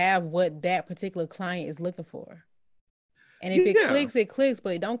have to have what that particular client is looking for. And if it clicks, it clicks,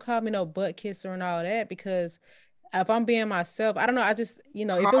 but don't call me no butt kisser and all that, because if I'm being myself, I don't know. I just, you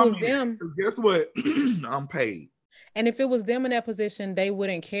know, if it was them, guess what? I'm paid. And if it was them in that position, they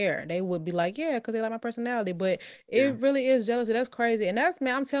wouldn't care. They would be like, yeah, because they like my personality. But it really is jealousy. That's crazy. And that's,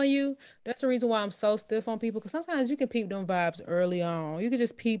 man, I'm telling you, that's the reason why I'm so stiff on people. Because sometimes you can peep them vibes early on. You can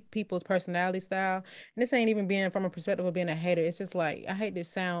just peep people's personality style. And this ain't even being from a perspective of being a hater. It's just like, I hate to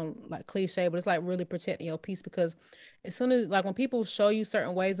sound like cliche, but it's like really protecting your peace. Because as soon as, like, when people show you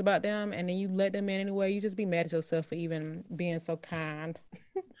certain ways about them and then you let them in anyway, you just be mad at yourself for even being so kind.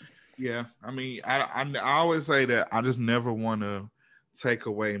 Yeah, I mean, I always say that I just never want to take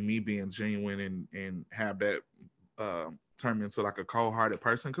away me being genuine and have that turn me into like a cold-hearted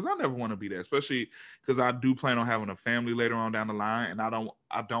person, because I never want to be that, especially because I do plan on having a family later on down the line, and I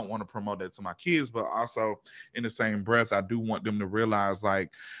don't want to promote that to my kids, but also in the same breath, I do want them to realize like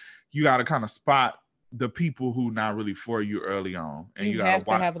you got to kind of spot the people who not really for you early on, and you have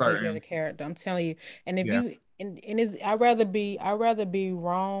to have a good judge of character. I'm telling you, and if you and it's I'd rather be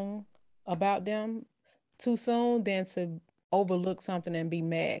wrong about them too soon than to overlook something and be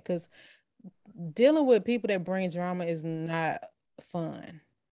mad, because dealing with people that bring drama is not fun.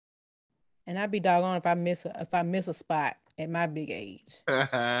 And I'd be doggone if I miss a spot at my big age.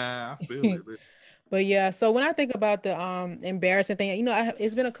 I feel it. But yeah, so when I think about the embarrassing thing, you know,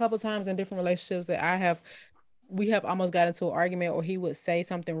 it's been a couple times in different relationships that we have almost got into an argument, or he would say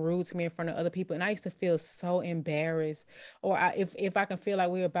something rude to me in front of other people, and I used to feel so embarrassed. Or if I can feel like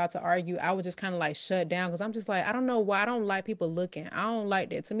we were about to argue, I would just kind of like shut down, because I'm just like, I don't know why I don't like people looking. I don't like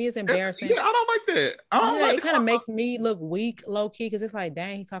that. To me, it's embarrassing. Yeah, I don't like that. It kind of makes me look weak, low key, because it's like,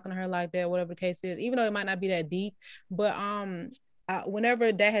 dang, he's talking to her like that, whatever the case is. Even though it might not be that deep, but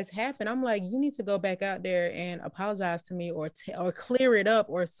whenever that has happened, I'm like, you need to go back out there and apologize to me, or clear it up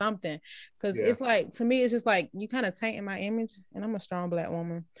or something, because it's like, to me, it's just like you kind of tainting my image, and I'm a strong Black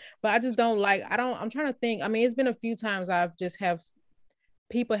woman, but I just don't like. I'm trying to think. I mean, it's been a few times I've just have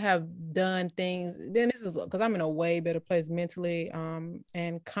people have done things. Then this is because I'm in a way better place mentally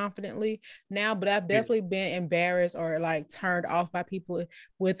and confidently now, but I've definitely been embarrassed or like turned off by people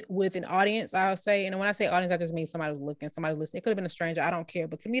with an audience, I'll say. And when I say audience, I just mean somebody was looking, somebody listening. It could have been a stranger, I don't care,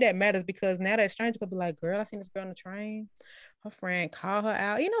 but to me that matters, because now that stranger could be like, girl, I seen this girl on the train, her friend called her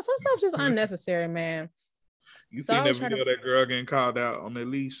out, you know, some stuff just unnecessary, man. You seen that video of that girl getting called out on that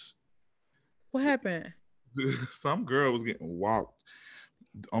leash? What happened? Some girl was getting walked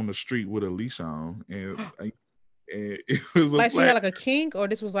on the street with a leash on, and And it was like she had like a kink, or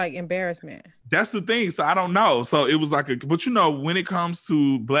this was like embarrassment. That's the thing. So I don't know. So it was like but when it comes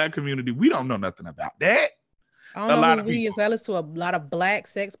to Black community, we don't know nothing about that. I don't know who we is. I listen to a lot of Black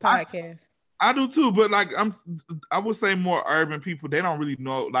sex podcasts. I do too, but like I would say more urban people, they don't really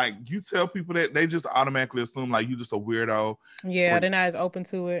know. Like you tell people that, they just automatically assume like you just a weirdo. Yeah, they're not as open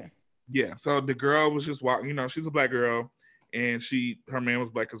to it. Yeah. So the girl was just walking, she's a Black girl, and her man was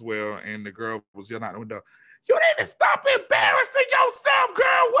Black as well, and the girl was yelling out the window, "You need to stop embarrassing yourself,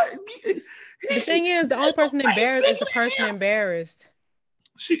 girl." What? The thing is, the only person embarrassed is the person embarrassed.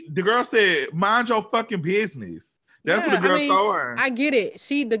 The girl said, "Mind your fucking business." That's what the girl told her. I get it.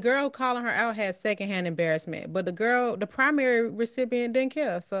 The girl calling her out had secondhand embarrassment, but the primary recipient didn't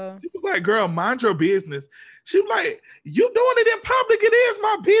care. So she was like, "Girl, mind your business." She was like, "You doing it in public? It is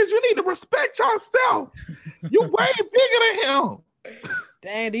my business. You need to respect yourself. You way bigger than him."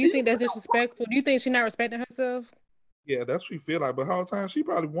 Dang, do you think that's disrespectful? Do you think she's not respecting herself? Yeah, that's what she feel like. But the whole time she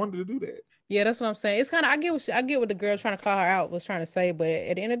probably wanted to do that. Yeah, that's what I'm saying. It's kind of I get what the girl trying to call her out was trying to say, but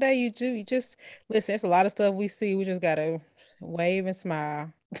at the end of the day, you just listen. It's a lot of stuff we see. We just gotta wave and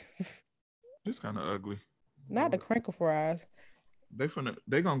smile. It's kind of ugly. Not the crinkle fries. They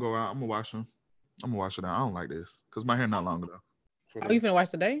gonna go out. I'm gonna wash them. I'm gonna wash it out. I don't like this because my hair not long enough. Oh, you finna wash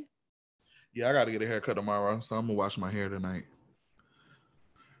today? Yeah, I gotta get a haircut tomorrow, so I'm gonna wash my hair tonight,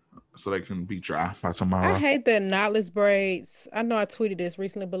 so they can be dry by tomorrow. I hate the knotless braids. I know I tweeted this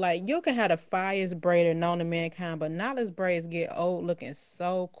recently, but like you can have the fireest braider known to mankind, but knotless braids get old looking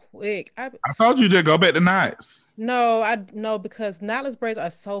so quick. I told you to go back to knots. No, because knotless braids are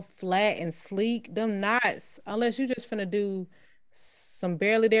so flat and sleek. Them knots, unless you just finna do some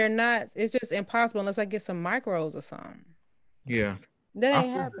barely there knots, it's just impossible unless I get some micros or something. Yeah. That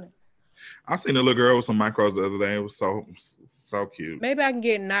ain't happening. I seen a little girl with some micros the other day. It was so cute. Maybe I can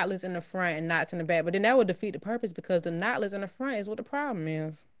get knotless in the front and knots in the back, but then that would defeat the purpose because the knotless in the front is what the problem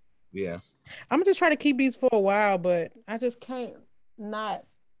is. Yeah. I'm gonna just try to keep these for a while, but I just can't not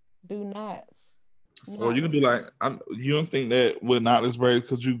do knots. Well, you can do like, you don't think that with knotless braids,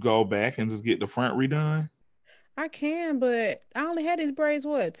 could you go back and just get the front redone? I can, but I only had these braids,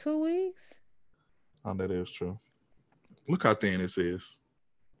 2 weeks? Oh, that is true. Look how thin this is.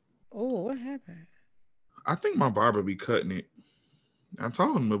 Oh, what happened? I think my barber be cutting it. I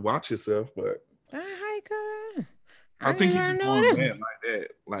told him to watch yourself, but how you cut? I think he be doing that like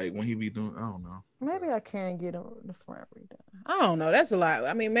that. Like when he be doing, I don't know. Maybe I can get the front redone. I don't know. That's a lot.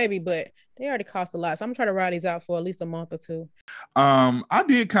 I mean, maybe, but they already cost a lot. So I'm trying to ride these out for at least a month or two. I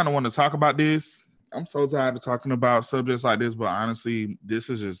did kind of want to talk about this. I'm so tired of talking about subjects like this, but honestly, this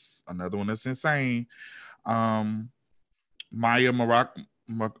is just another one that's insane. Maya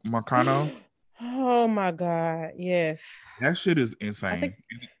Marcano. Oh my God. Yes. That shit is insane.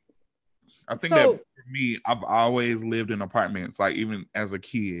 I think that for me, I've always lived in apartments, like even as a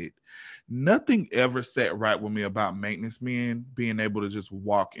kid. Nothing ever sat right with me about maintenance men being able to just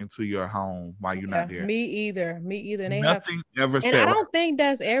walk into your home while you're not there. Me either. Nothing ever sat right. And I don't think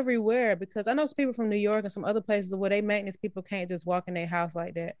that's everywhere, because I know some people from New York and some other places where they maintenance people can't just walk in their house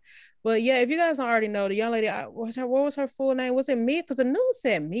like that. But yeah, if you guys don't already know, the young lady, what was her full name? Was it Mia? Because the news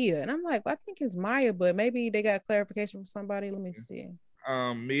said Mia. And I'm like, well, I think it's Maya, but maybe they got clarification from somebody. Let me see.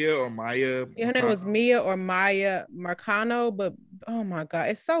 Mia or Maya. Yeah, her name was Mia or Maya Marcano, but oh my God,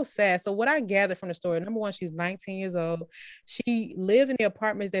 it's so sad. So what I gathered from the story, number one, she's 19 years old. She lived in the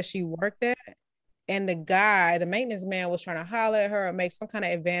apartments that she worked at, and the maintenance man, was trying to holler at her or make some kind of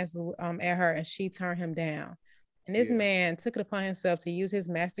advances at her, and she turned him down. And this man took it upon himself to use his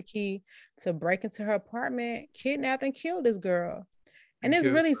master key to break into her apartment, kidnapped and killed this girl. And it's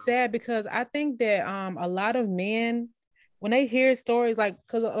really sad, because I think that a lot of men, when they hear stories, like,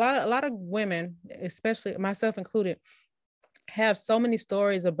 because a lot of women, especially myself included, have so many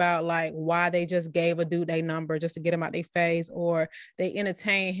stories about like why they just gave a dude their number just to get him out their face, or they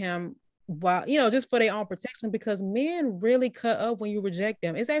entertain him while, just for their own protection, because men really cut up when you reject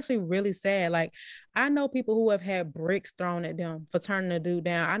them. It's actually really sad. Like, I know people who have had bricks thrown at them for turning a dude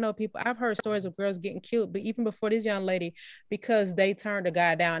down. I know I've heard stories of girls getting killed, but even before this young lady, because they turned a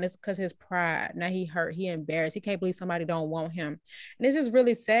guy down. It's because his pride. Now he hurt, he embarrassed. He can't believe somebody don't want him. And it's just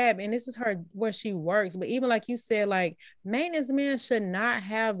really sad. And this is where she works. But even like you said, like, maintenance men should not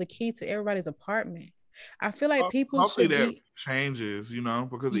have the key to everybody's apartment. I feel like people should that changes,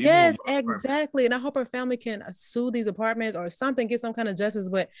 because yes, exactly. And I hope her family can sue these apartments or something, get some kind of justice.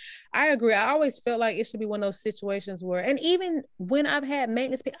 But I agree. I always felt like it should be one of those situations where, and even when I've had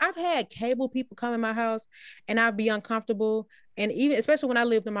maintenance, I've had cable people come in my house and I'd be uncomfortable And even especially when I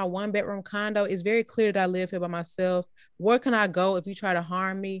lived in my 1-bedroom condo, it's very clear that I live here by myself. Where can I go if you try to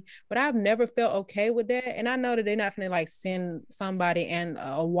harm me? But I've never felt okay with that. And I know that they're not going to like send somebody and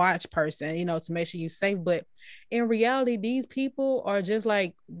a watch person, you know, to make sure you're safe. But in reality, these people are just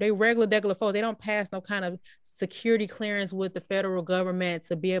like, they regular folks. They don't pass no kind of security clearance with the federal government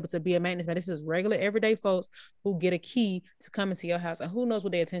to be able to be a maintenance man. This is regular everyday folks who get a key to come into your house, and who knows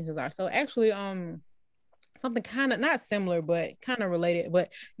what their intentions are. So actually, something kind of not similar, but kind of related. But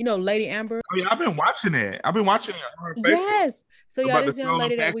you know, Lady Amber. Oh yeah, I've been watching it. I've been watching it on her Facebook. Yes. So yeah, this young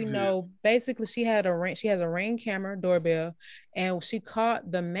lady that we know, basically she has a Ring camera doorbell, and she caught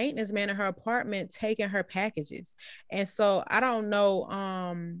the maintenance man in her apartment taking her packages. And so I don't know.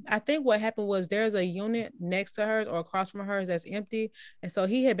 I think what happened was there's a unit next to hers or across from hers that's empty. And so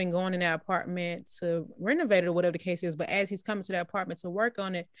he had been going in that apartment to renovate it or whatever the case is. But as he's coming to that apartment to work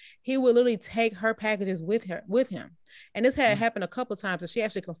on it, he would literally take her packages with him. And this had happened a couple of times, and she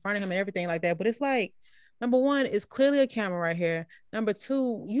actually confronted him and everything like that. But it's like, number one, it's clearly a camera right here. Number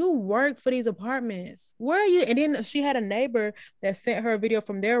two, you work for these apartments. Where are you? And then she had a neighbor that sent her a video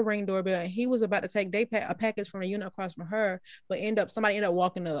from their Ring doorbell, and he was about to take a package from the unit across from her, but somebody ended up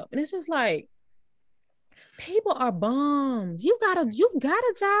walking up. And it's just like, people are bums. You got a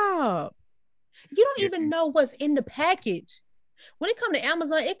job. You don't even know what's in the package. When it comes to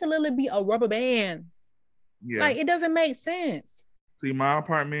Amazon, it can literally be a rubber band. Yeah. Like, it doesn't make sense. See, my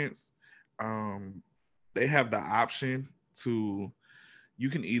apartments, they have the option to, you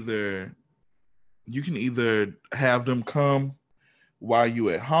can either have them come while you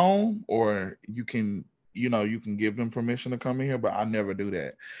at home, or you can give them permission to come in here, but I never do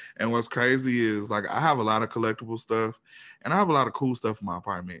that. And what's crazy is, like, I have a lot of collectible stuff, and I have a lot of cool stuff in my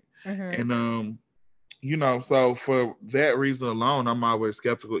apartment. Mm-hmm. And so for that reason alone, I'm always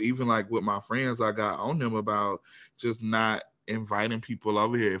skeptical. Even like with my friends, I got on them about just not inviting people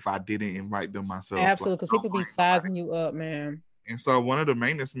over here if I didn't invite them myself. Absolutely, because people be sizing you up, man. And so one of the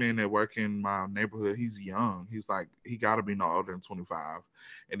maintenance men that work in my neighborhood, he's young. He's like, he got to be no older than 25,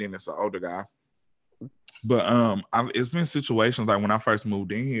 and then it's an older guy. But it's been situations like when I first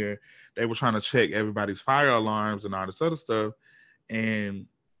moved in here, they were trying to check everybody's fire alarms and all this other stuff, and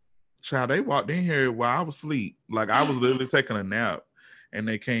child, they walked in here while I was asleep. Like, I was literally taking a nap, and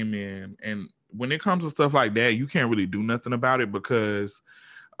they came in. And when it comes to stuff like that, you can't really do nothing about it, because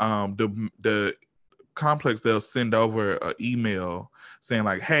the complex, they'll send over an email saying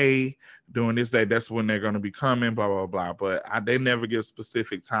like, hey, during this day, that's when they're going to be coming, blah, blah, blah. But they never give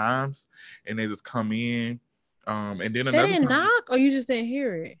specific times, and they just come in. And then they didn't knock, or you just didn't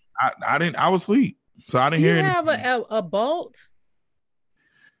hear it? I didn't. I was asleep, so I didn't hear it. You have a bolt?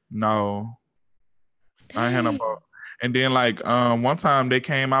 No, I had a bolt. And then like one time they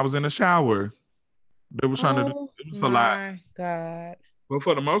came, I was in the shower. They were trying to do it was a lot. Oh my God. But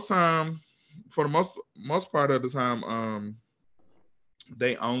for the most part of the time,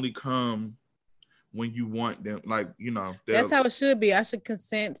 they only come when you want them. Like, that's how it should be. I should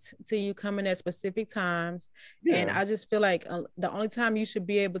consent to you coming at specific times. Yeah. And I just feel like the only time you should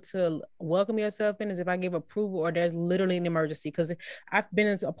be able to welcome yourself in is if I give approval or there's literally an emergency. Because I've been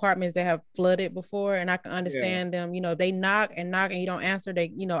into apartments that have flooded before, and I can understand them. They knock and you don't answer.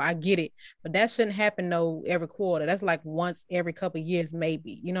 I get it. But that shouldn't happen every quarter. That's like once every couple of years,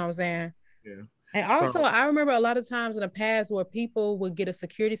 maybe. You know what I'm saying? Yeah. And also, I remember a lot of times in the past where people would get a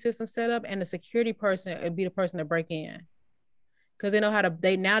security system set up, and the security person would be the person to break in, because they know how to.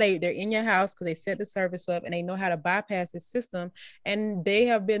 They're in your house because they set the service up, and they know how to bypass the system, and they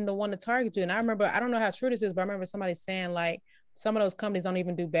have been the one to target you. And I remember, I don't know how true this is, but I remember somebody saying like some of those companies don't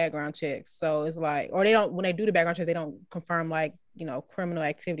even do background checks, so it's like, or they don't. When they do the background checks, they don't confirm like criminal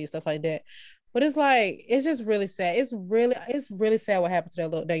activity, stuff like that. But it's like, it's just really sad. It's really sad what happened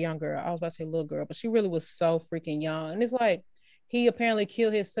to that young girl. I was about to say little girl, but she really was so freaking young. And it's like, he apparently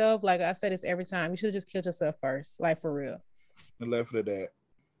killed himself. Like I say this every time, you should have just killed yourself first, like for real. And left it at that.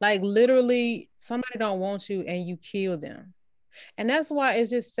 Like literally, somebody don't want you and you kill them. And that's why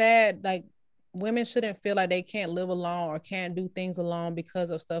it's just sad. Like, women shouldn't feel like they can't live alone or can't do things alone because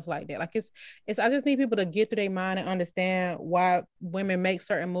of stuff like that. Like it's I just need people to get through their mind and understand why women make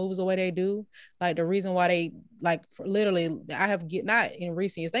certain moves the way they do. Like the reason why they literally, I have not in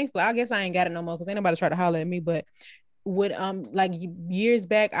recent years, thankfully, I guess I ain't got it no more because ain't nobody try to holler at me, but would like years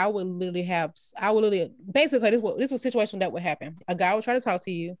back, I would literally basically this was a situation that would happen. A guy would try to talk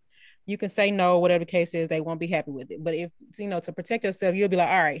to you. You can say no, whatever the case is, they won't be happy with it. But if, to protect yourself, you'll be like,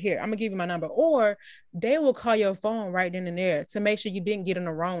 all right, here, I'm gonna give you my number. Or they will call your phone right then and there to make sure you didn't get in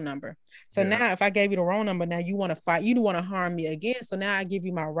the wrong number. So now if I gave you the wrong number, now you want to fight, you don't want to harm me again. So now I give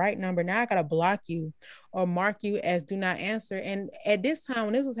you my right number. Now I got to block you or mark you as do not answer. And at this time,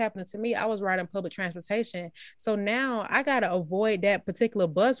 when this was happening to me, I was riding public transportation. So now I got to avoid that particular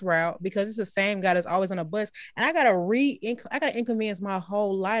bus route because it's the same guy that's always on a bus. And I got to inconvenience my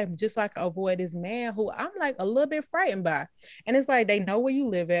whole life just so I can avoid this man who I'm like a little bit frightened by. And it's like, they know where you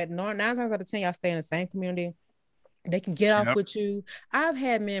live at. 9 times out of 10, y'all stay in the same community. They can get off with you. I've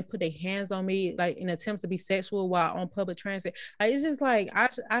had men put their hands on me, like in attempts to be sexual while on public transit. Like, it's just like,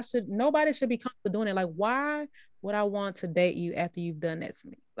 nobody should be comfortable doing it. Like, why would I want to date you after you've done that to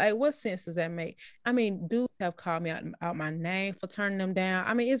me? Like, what sense does that make? I mean, dudes have called me out my name for turning them down.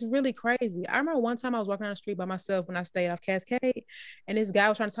 I mean, it's really crazy. I remember one time I was walking down the street by myself when I stayed off Cascade, and this guy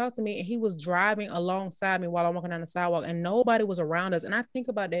was trying to talk to me, and he was driving alongside me while I'm walking down the sidewalk, and nobody was around us. And I think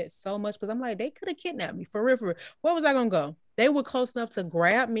about that so much because I'm like, they could have kidnapped me for real, for real. Where was I gonna go? They were close enough to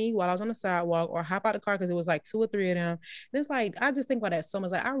grab me while I was on the sidewalk or hop out the car because it was like 2 or 3 of them. And it's like, I just think about that so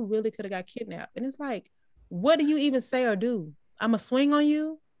much. Like, I really could have got kidnapped. And it's like, what do you even say or do? I'm a swing on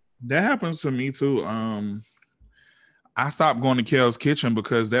you. That happens to me too. I stopped going to Kel's Kitchen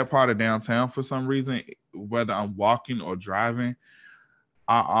because that part of downtown, for some reason, whether I'm walking or driving,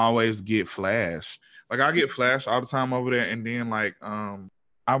 I always get flashed. Like, I get flashed all the time over there. And then like,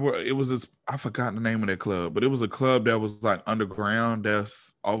 it was this, I forgot the name of that club, but it was a club that was like underground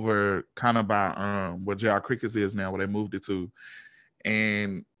that's over kind of by where J.R. Crickets is now, where they moved it to.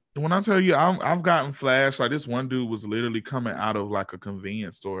 And when I tell you, I've gotten flashed. Like, this one dude was literally coming out of like a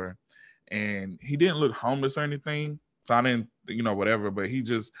convenience store, and he didn't look homeless or anything. So I didn't, whatever. But he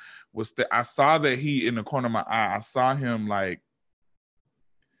just was. I saw that he in the corner of my eye. I saw him like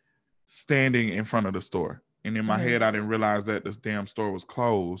standing in front of the store, and in my head, I didn't realize that this damn store was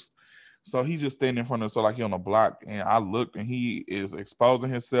closed. So he just standing in front of the store like he on a block, and I looked, and he is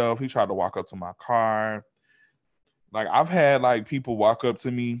exposing himself. He tried to walk up to my car. Like, I've had like people walk up to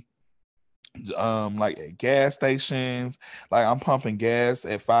me, like at gas stations. Like, I'm pumping gas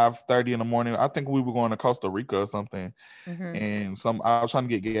at 5:30 in the morning. I think we were going to Costa Rica or something, and I was trying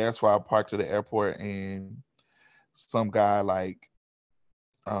to get gas before I parked to the airport, and some guy like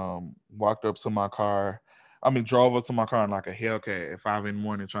walked up to my car. Drove up to my car in like a Hellcat at 5 in the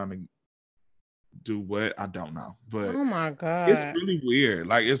morning, trying to do what? I don't know, but oh my god, it's really weird.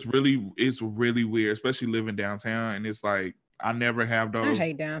 Like, it's really weird, especially living downtown. And it's like, I never have those. I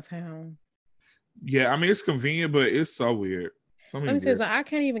hate downtown. Yeah, it's convenient, but it's so weird. Let me tell you something. I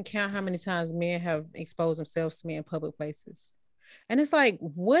can't even count how many times men have exposed themselves to me in public places, and it's like,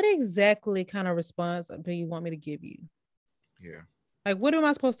 what exactly kind of response do you want me to give you? Yeah. Like, what am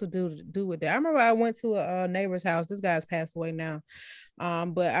I supposed to do with that? I remember I went to a neighbor's house. This guy's passed away now.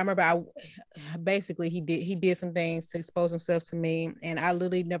 But I remember he did some things to expose himself to me, and I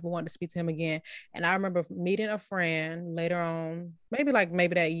literally never wanted to speak to him again. And I remember meeting a friend later on, maybe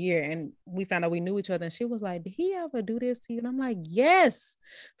that year, and we found out we knew each other, and she was like, did he ever do this to you? And I'm like, yes.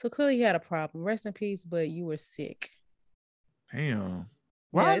 So clearly he had a problem. Rest in peace, but you were sick. Damn.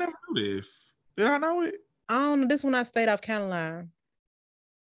 Why I never knew this? Did I know it? I don't know. This one I stayed off Caroline.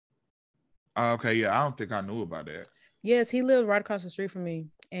 Okay, yeah, I don't think I knew about that. Yes, he lived right across the street from me,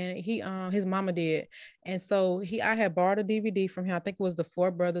 and his mama did, and so I had borrowed a DVD from him. I think it was The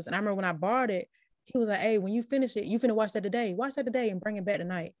Four Brothers, and I remember when I borrowed it, he was like, "Hey, when you finish it, you finna watch that today, and bring it back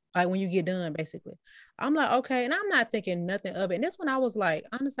tonight, like when you get done, basically." I'm like, okay, and I'm not thinking nothing of it. And this one, I was like,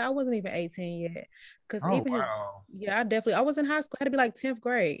 honestly, I wasn't even 18 yet, because I was in high school. I had to be like 10th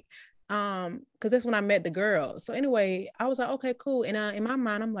grade. Because that's when I met the girl. So anyway, I was like, okay, cool. And in my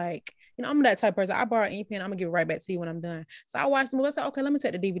mind, I'm like, I'm that type of person. I borrow an ink pen, I'm gonna give it right back to you when I'm done. So I watched the movie. I said, okay, let me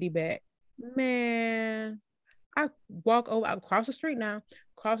take the DVD back. Man, I walk over, I cross the street.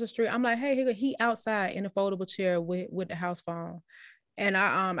 I'm like, hey, he outside in a foldable chair with the house phone. And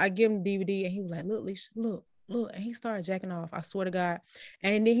I give him DVD, and he was like, look, Leisha, look. And he started jacking off. I swear to God.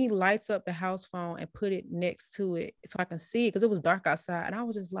 And then he lights up the house phone and put it next to it so I can see it, because it was dark outside. And I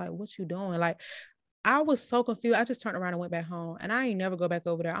was just like, what you doing? Like, I was so confused. I just turned around and went back home, and I ain't never go back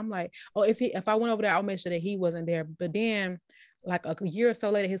over there. I'm like, oh, if I went over there, I'll make sure that he wasn't there. But then, like a year or so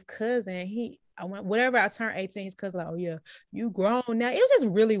later, his cousin, whenever I turned 18, his cousin like, oh yeah, you grown now. It was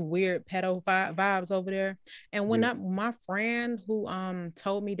just really weird pedo vibes over there. And when my friend who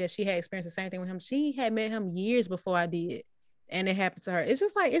told me that she had experienced the same thing with him, she had met him years before I did, and it happened to her. It's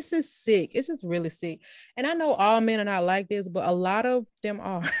just like, it's just sick. It's just really sick. And I know all men are not like this, but a lot of them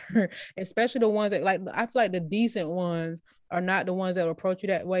are, especially the ones that, like, I feel like the decent ones are not the ones that will approach you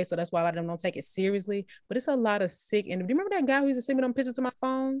that way. So that's why a lot of them don't take it seriously. But it's a lot of sick. And do you remember that guy who used to send me them pictures to my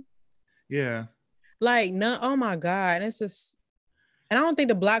phone? Yeah. Like, none. Oh my God. And it's just, and I don't think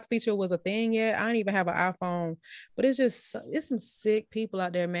the block feature was a thing yet. I don't even have an iPhone, but it's some sick people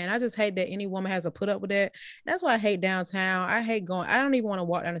out there, man. I just hate that any woman has to put up with that. That's why I hate downtown. I hate going, I don't even want to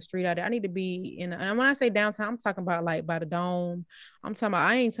walk down the street out there. I need to be and when I say downtown, I'm talking about like by the dome. I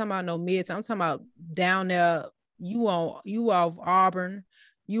ain't talking about no mids. I'm talking about down there. You off Auburn,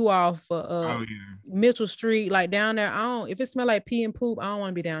 you off Mitchell Street, like down there. If it smell like pee and poop, I don't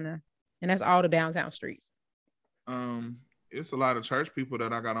want to be down there. And that's all the downtown streets. It's a lot of church people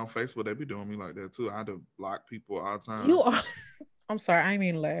that I got on Facebook. They be doing me like that too. I had to block people all the time. I'm sorry. I didn't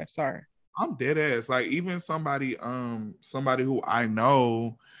mean to laugh. Sorry. I'm dead ass. Like even somebody who I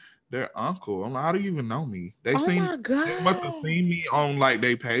know, their uncle. I'm like, how do you even know me? They must have seen me on like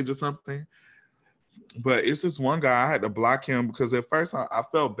their page or something. But it's this one guy, I had to block him because at first I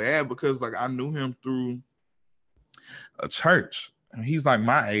felt bad because like I knew him through a church. And he's like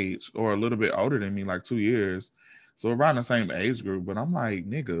my age or a little bit older than me, like 2 years. So around the same age group, but I'm like,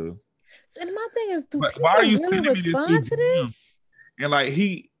 nigga. And my thing is, why are you really respond to this? And like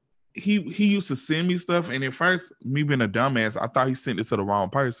he used to send me stuff, and at first, me being a dumbass, I thought he sent it to the wrong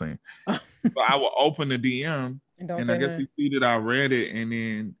person. So I would open the DM, and I guess he see that I read it, and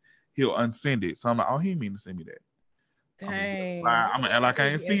then he'll unsend it. So I'm like, oh, he didn't mean to send me that. Dang. I'm gonna act like I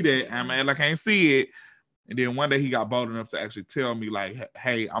ain't see that. I'm gonna act like I ain't see it. And then one day he got bold enough to actually tell me, like,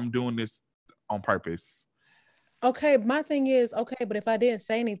 hey, I'm doing this on purpose. Okay, my thing is, okay, but if I didn't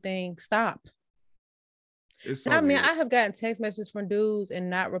say anything, stop. So I mean, I have gotten text messages from dudes and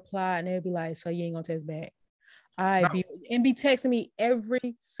not reply, and they'll be like, so you ain't gonna text back. Be texting me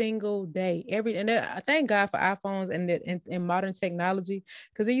every single day. I thank God for iPhones and modern technology,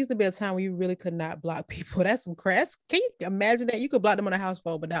 because there used to be a time where you really could not block people. That's some crass. Can you imagine that? You could block them on a house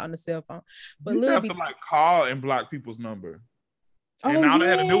phone, but not on the cell phone. But you have to like call and block people's number. And all they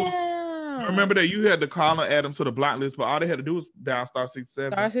had to do was, remember that you had to call and add them to the block list, but all they had to do was dial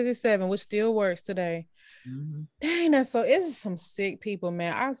 *67. *67, which still works today. Mm-hmm. Dang, it's some sick people,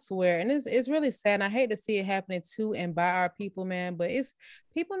 man. I swear. And it's really sad. And I hate to see it happening to and by our people, man. But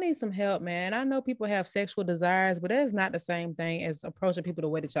people need some help, man. I know people have sexual desires, but that's not the same thing as approaching people the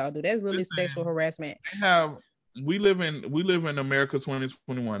way that y'all do. That's literally sexual harassment. We live in America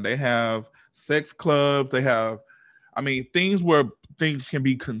 2021. They have sex clubs. They have, things where things can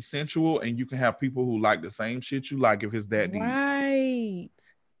be consensual, and you can have people who like the same shit you like if it's that deep. Right.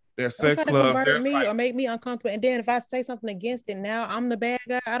 There's sex club. Or make me uncomfortable. And then if I say something against it, now I'm the bad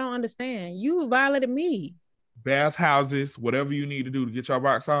guy. I don't understand. You violated me. Bathhouses, whatever you need to do to get your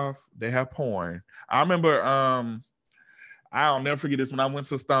rocks off, they have porn. I remember, I'll never forget this. When I went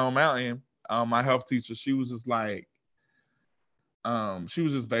to Stone Mountain, my health teacher, she was just like, she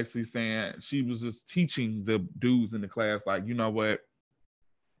was just basically saying, she was just teaching the dudes in the class, like, you know what?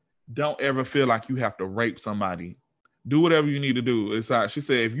 Don't ever feel like you have to rape somebody. Do whatever you need to do. It's like she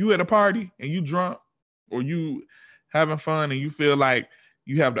said, if you at a party and you drunk or you having fun and you feel like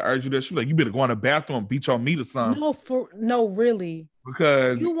you have the urge to do, she's like, you better go in the bathroom and beat your meat or something. No, really.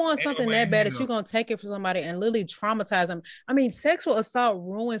 Because you want something that bad that you're gonna take it for somebody and literally traumatize them. Sexual assault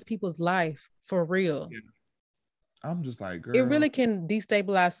ruins people's life for real. Yeah. I'm just like, girl. It really can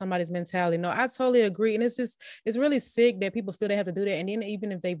destabilize somebody's mentality. No, I totally agree. And it's really sick that people feel they have to do that. And then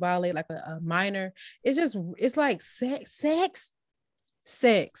even if they violate like a minor, it's like sex.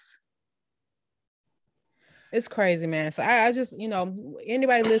 It's crazy, man. So I just,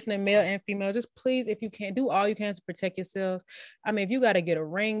 anybody listening, male and female, just please, if you can, do all you can to protect yourselves. If you got to get a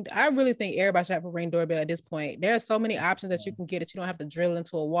ring, I really think everybody should have a Ring doorbell at this point. There are so many options that you can get that you don't have to drill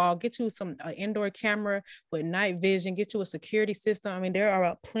into a wall. Get you some indoor camera with night vision. Get you a security system. There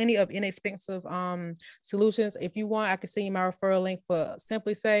are plenty of inexpensive solutions. If you want, I can send you my referral link for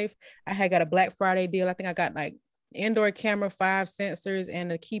SimpliSafe. I had got a Black Friday deal. I think I got like indoor camera, 5 sensors,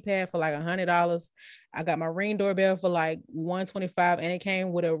 and a keypad for like $100. I got my Ring doorbell for like $125, and it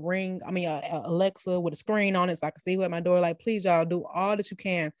came with a Alexa with a screen on it, so I can see who at my door. Like, please, y'all, do all that you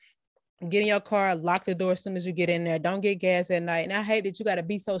can. Get in your car, lock the door as soon as you get in there. Don't get gas at night. And I hate that you got to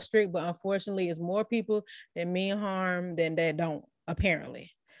be so strict, but unfortunately, it's more people that mean harm than that don't,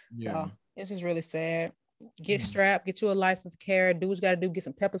 apparently. Yeah. So this is really sad. Get strapped, get you a license to carry, do what you got to do, get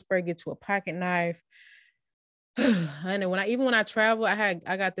some pepper spray, get you a pocket knife. Honey, when I travel, I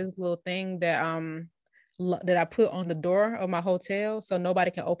got this little thing that I put on the door of my hotel so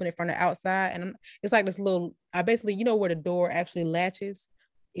nobody can open it from the outside, and it's like this little, I basically, where the door actually latches,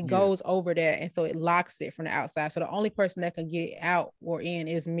 it goes over there, and so it locks it from the outside, so the only person that can get out or in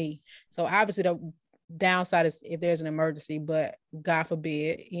is me. So obviously the downside is if there's an emergency, but God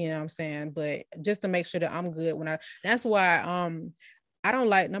forbid, you know what I'm saying, but just to make sure that I'm good that's why I don't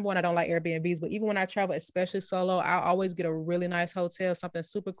like, number one, I don't like Airbnbs, but even when I travel, especially solo, I always get a really nice hotel, something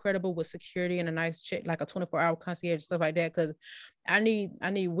super credible with security and a nice check, like a 24-hour concierge, stuff like that. Cause I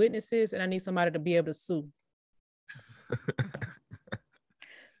need witnesses and I need somebody to be able to sue.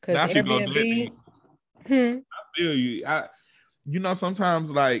 Cause Airbnb. I feel you.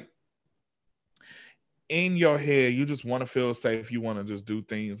 Sometimes like in your head, you just want to feel safe. You want to just do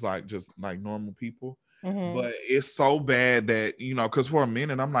things like just like normal people. Mm-hmm. But it's so bad that, because for a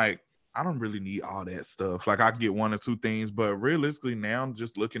minute I'm like, I don't really need all that stuff. Like I get one or two things, but realistically now,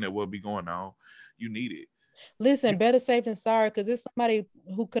 just looking at what be going on, you need it. Listen, better safe than sorry, because there's somebody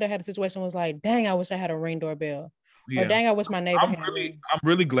who could have had a situation was like, dang, I wish I had a Ring doorbell. Yeah. Or dang, I wish my neighbor I'm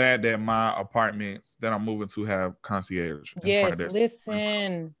really glad that my apartments that I'm moving to have concierge. Yes,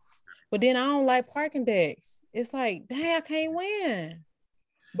 listen. But then I don't like parking decks. It's like, dang, I can't win.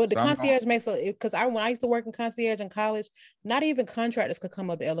 But the concierge makes because when I used to work in concierge in college, not even contractors could come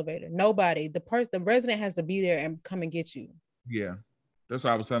up the elevator. Nobody. The resident has to be there and come and get you. Yeah, that's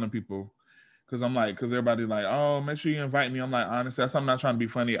what I was telling people. Because everybody's like, oh, make sure you invite me. I'm like, honestly, I'm not trying to be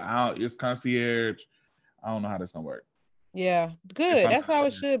funny. It's concierge. I don't know how that's gonna work. Yeah, good. That's how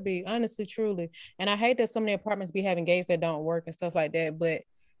it should be, honestly, truly. And I hate that some of the apartments be having gates that don't work and stuff like that. But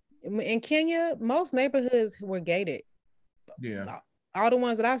in Kenya, most neighborhoods were gated. Yeah. All the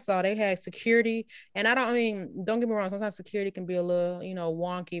ones that I saw, they had security. And don't get me wrong, sometimes security can be a little,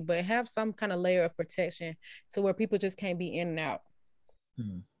 wonky, but have some kind of layer of protection to where people just can't be in and out.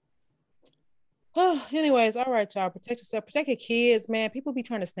 Oh, anyways, all right, y'all. Protect yourself. Protect your kids, man. People be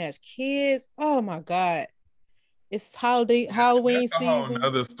trying to snatch kids. Oh my God. It's Halloween that's season. Whole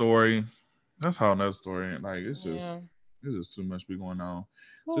another story. That's a whole another story. Like it's just too much be going on.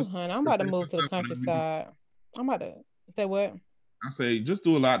 Oh, honey, I'm about to move to the countryside. I'm about to say what? I say just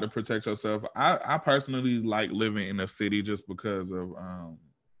do a lot to protect yourself. I personally like living in a city just because of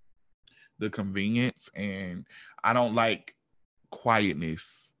the convenience, and I don't like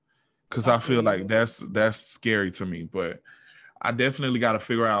quietness because I feel like that's scary to me. But I definitely got to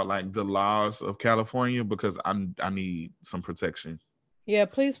figure out like the laws of California because I need some protection. Yeah,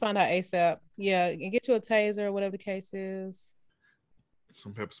 please find out ASAP. Yeah, and get you a taser or whatever the case is.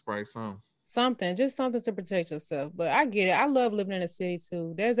 Some pepper spray, something, just something to protect yourself. But I get it. I love living in a city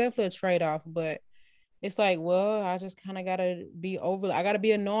too. There's definitely a trade-off, but it's like, well, I just kind of gotta be I gotta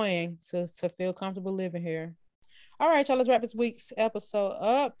be annoying to feel comfortable living here. All right, y'all, let's wrap this week's episode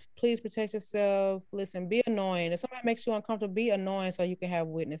up. Please protect yourself. Listen, be annoying. If somebody makes you uncomfortable, be annoying so you can have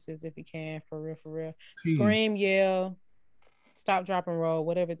witnesses if you can, for real. Scream, yell, stop, drop, and roll,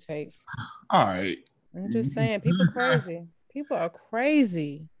 whatever it takes. All right. I'm just saying, people crazy. People are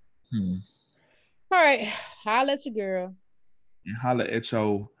crazy. All right, holla at your girl. And holla at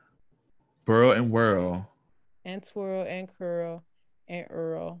your burl and whirl. And twirl and curl and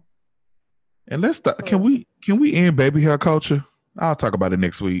Earl. And let's start. Can we end baby hair culture? I'll talk about it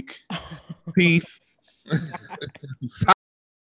next week. Peace.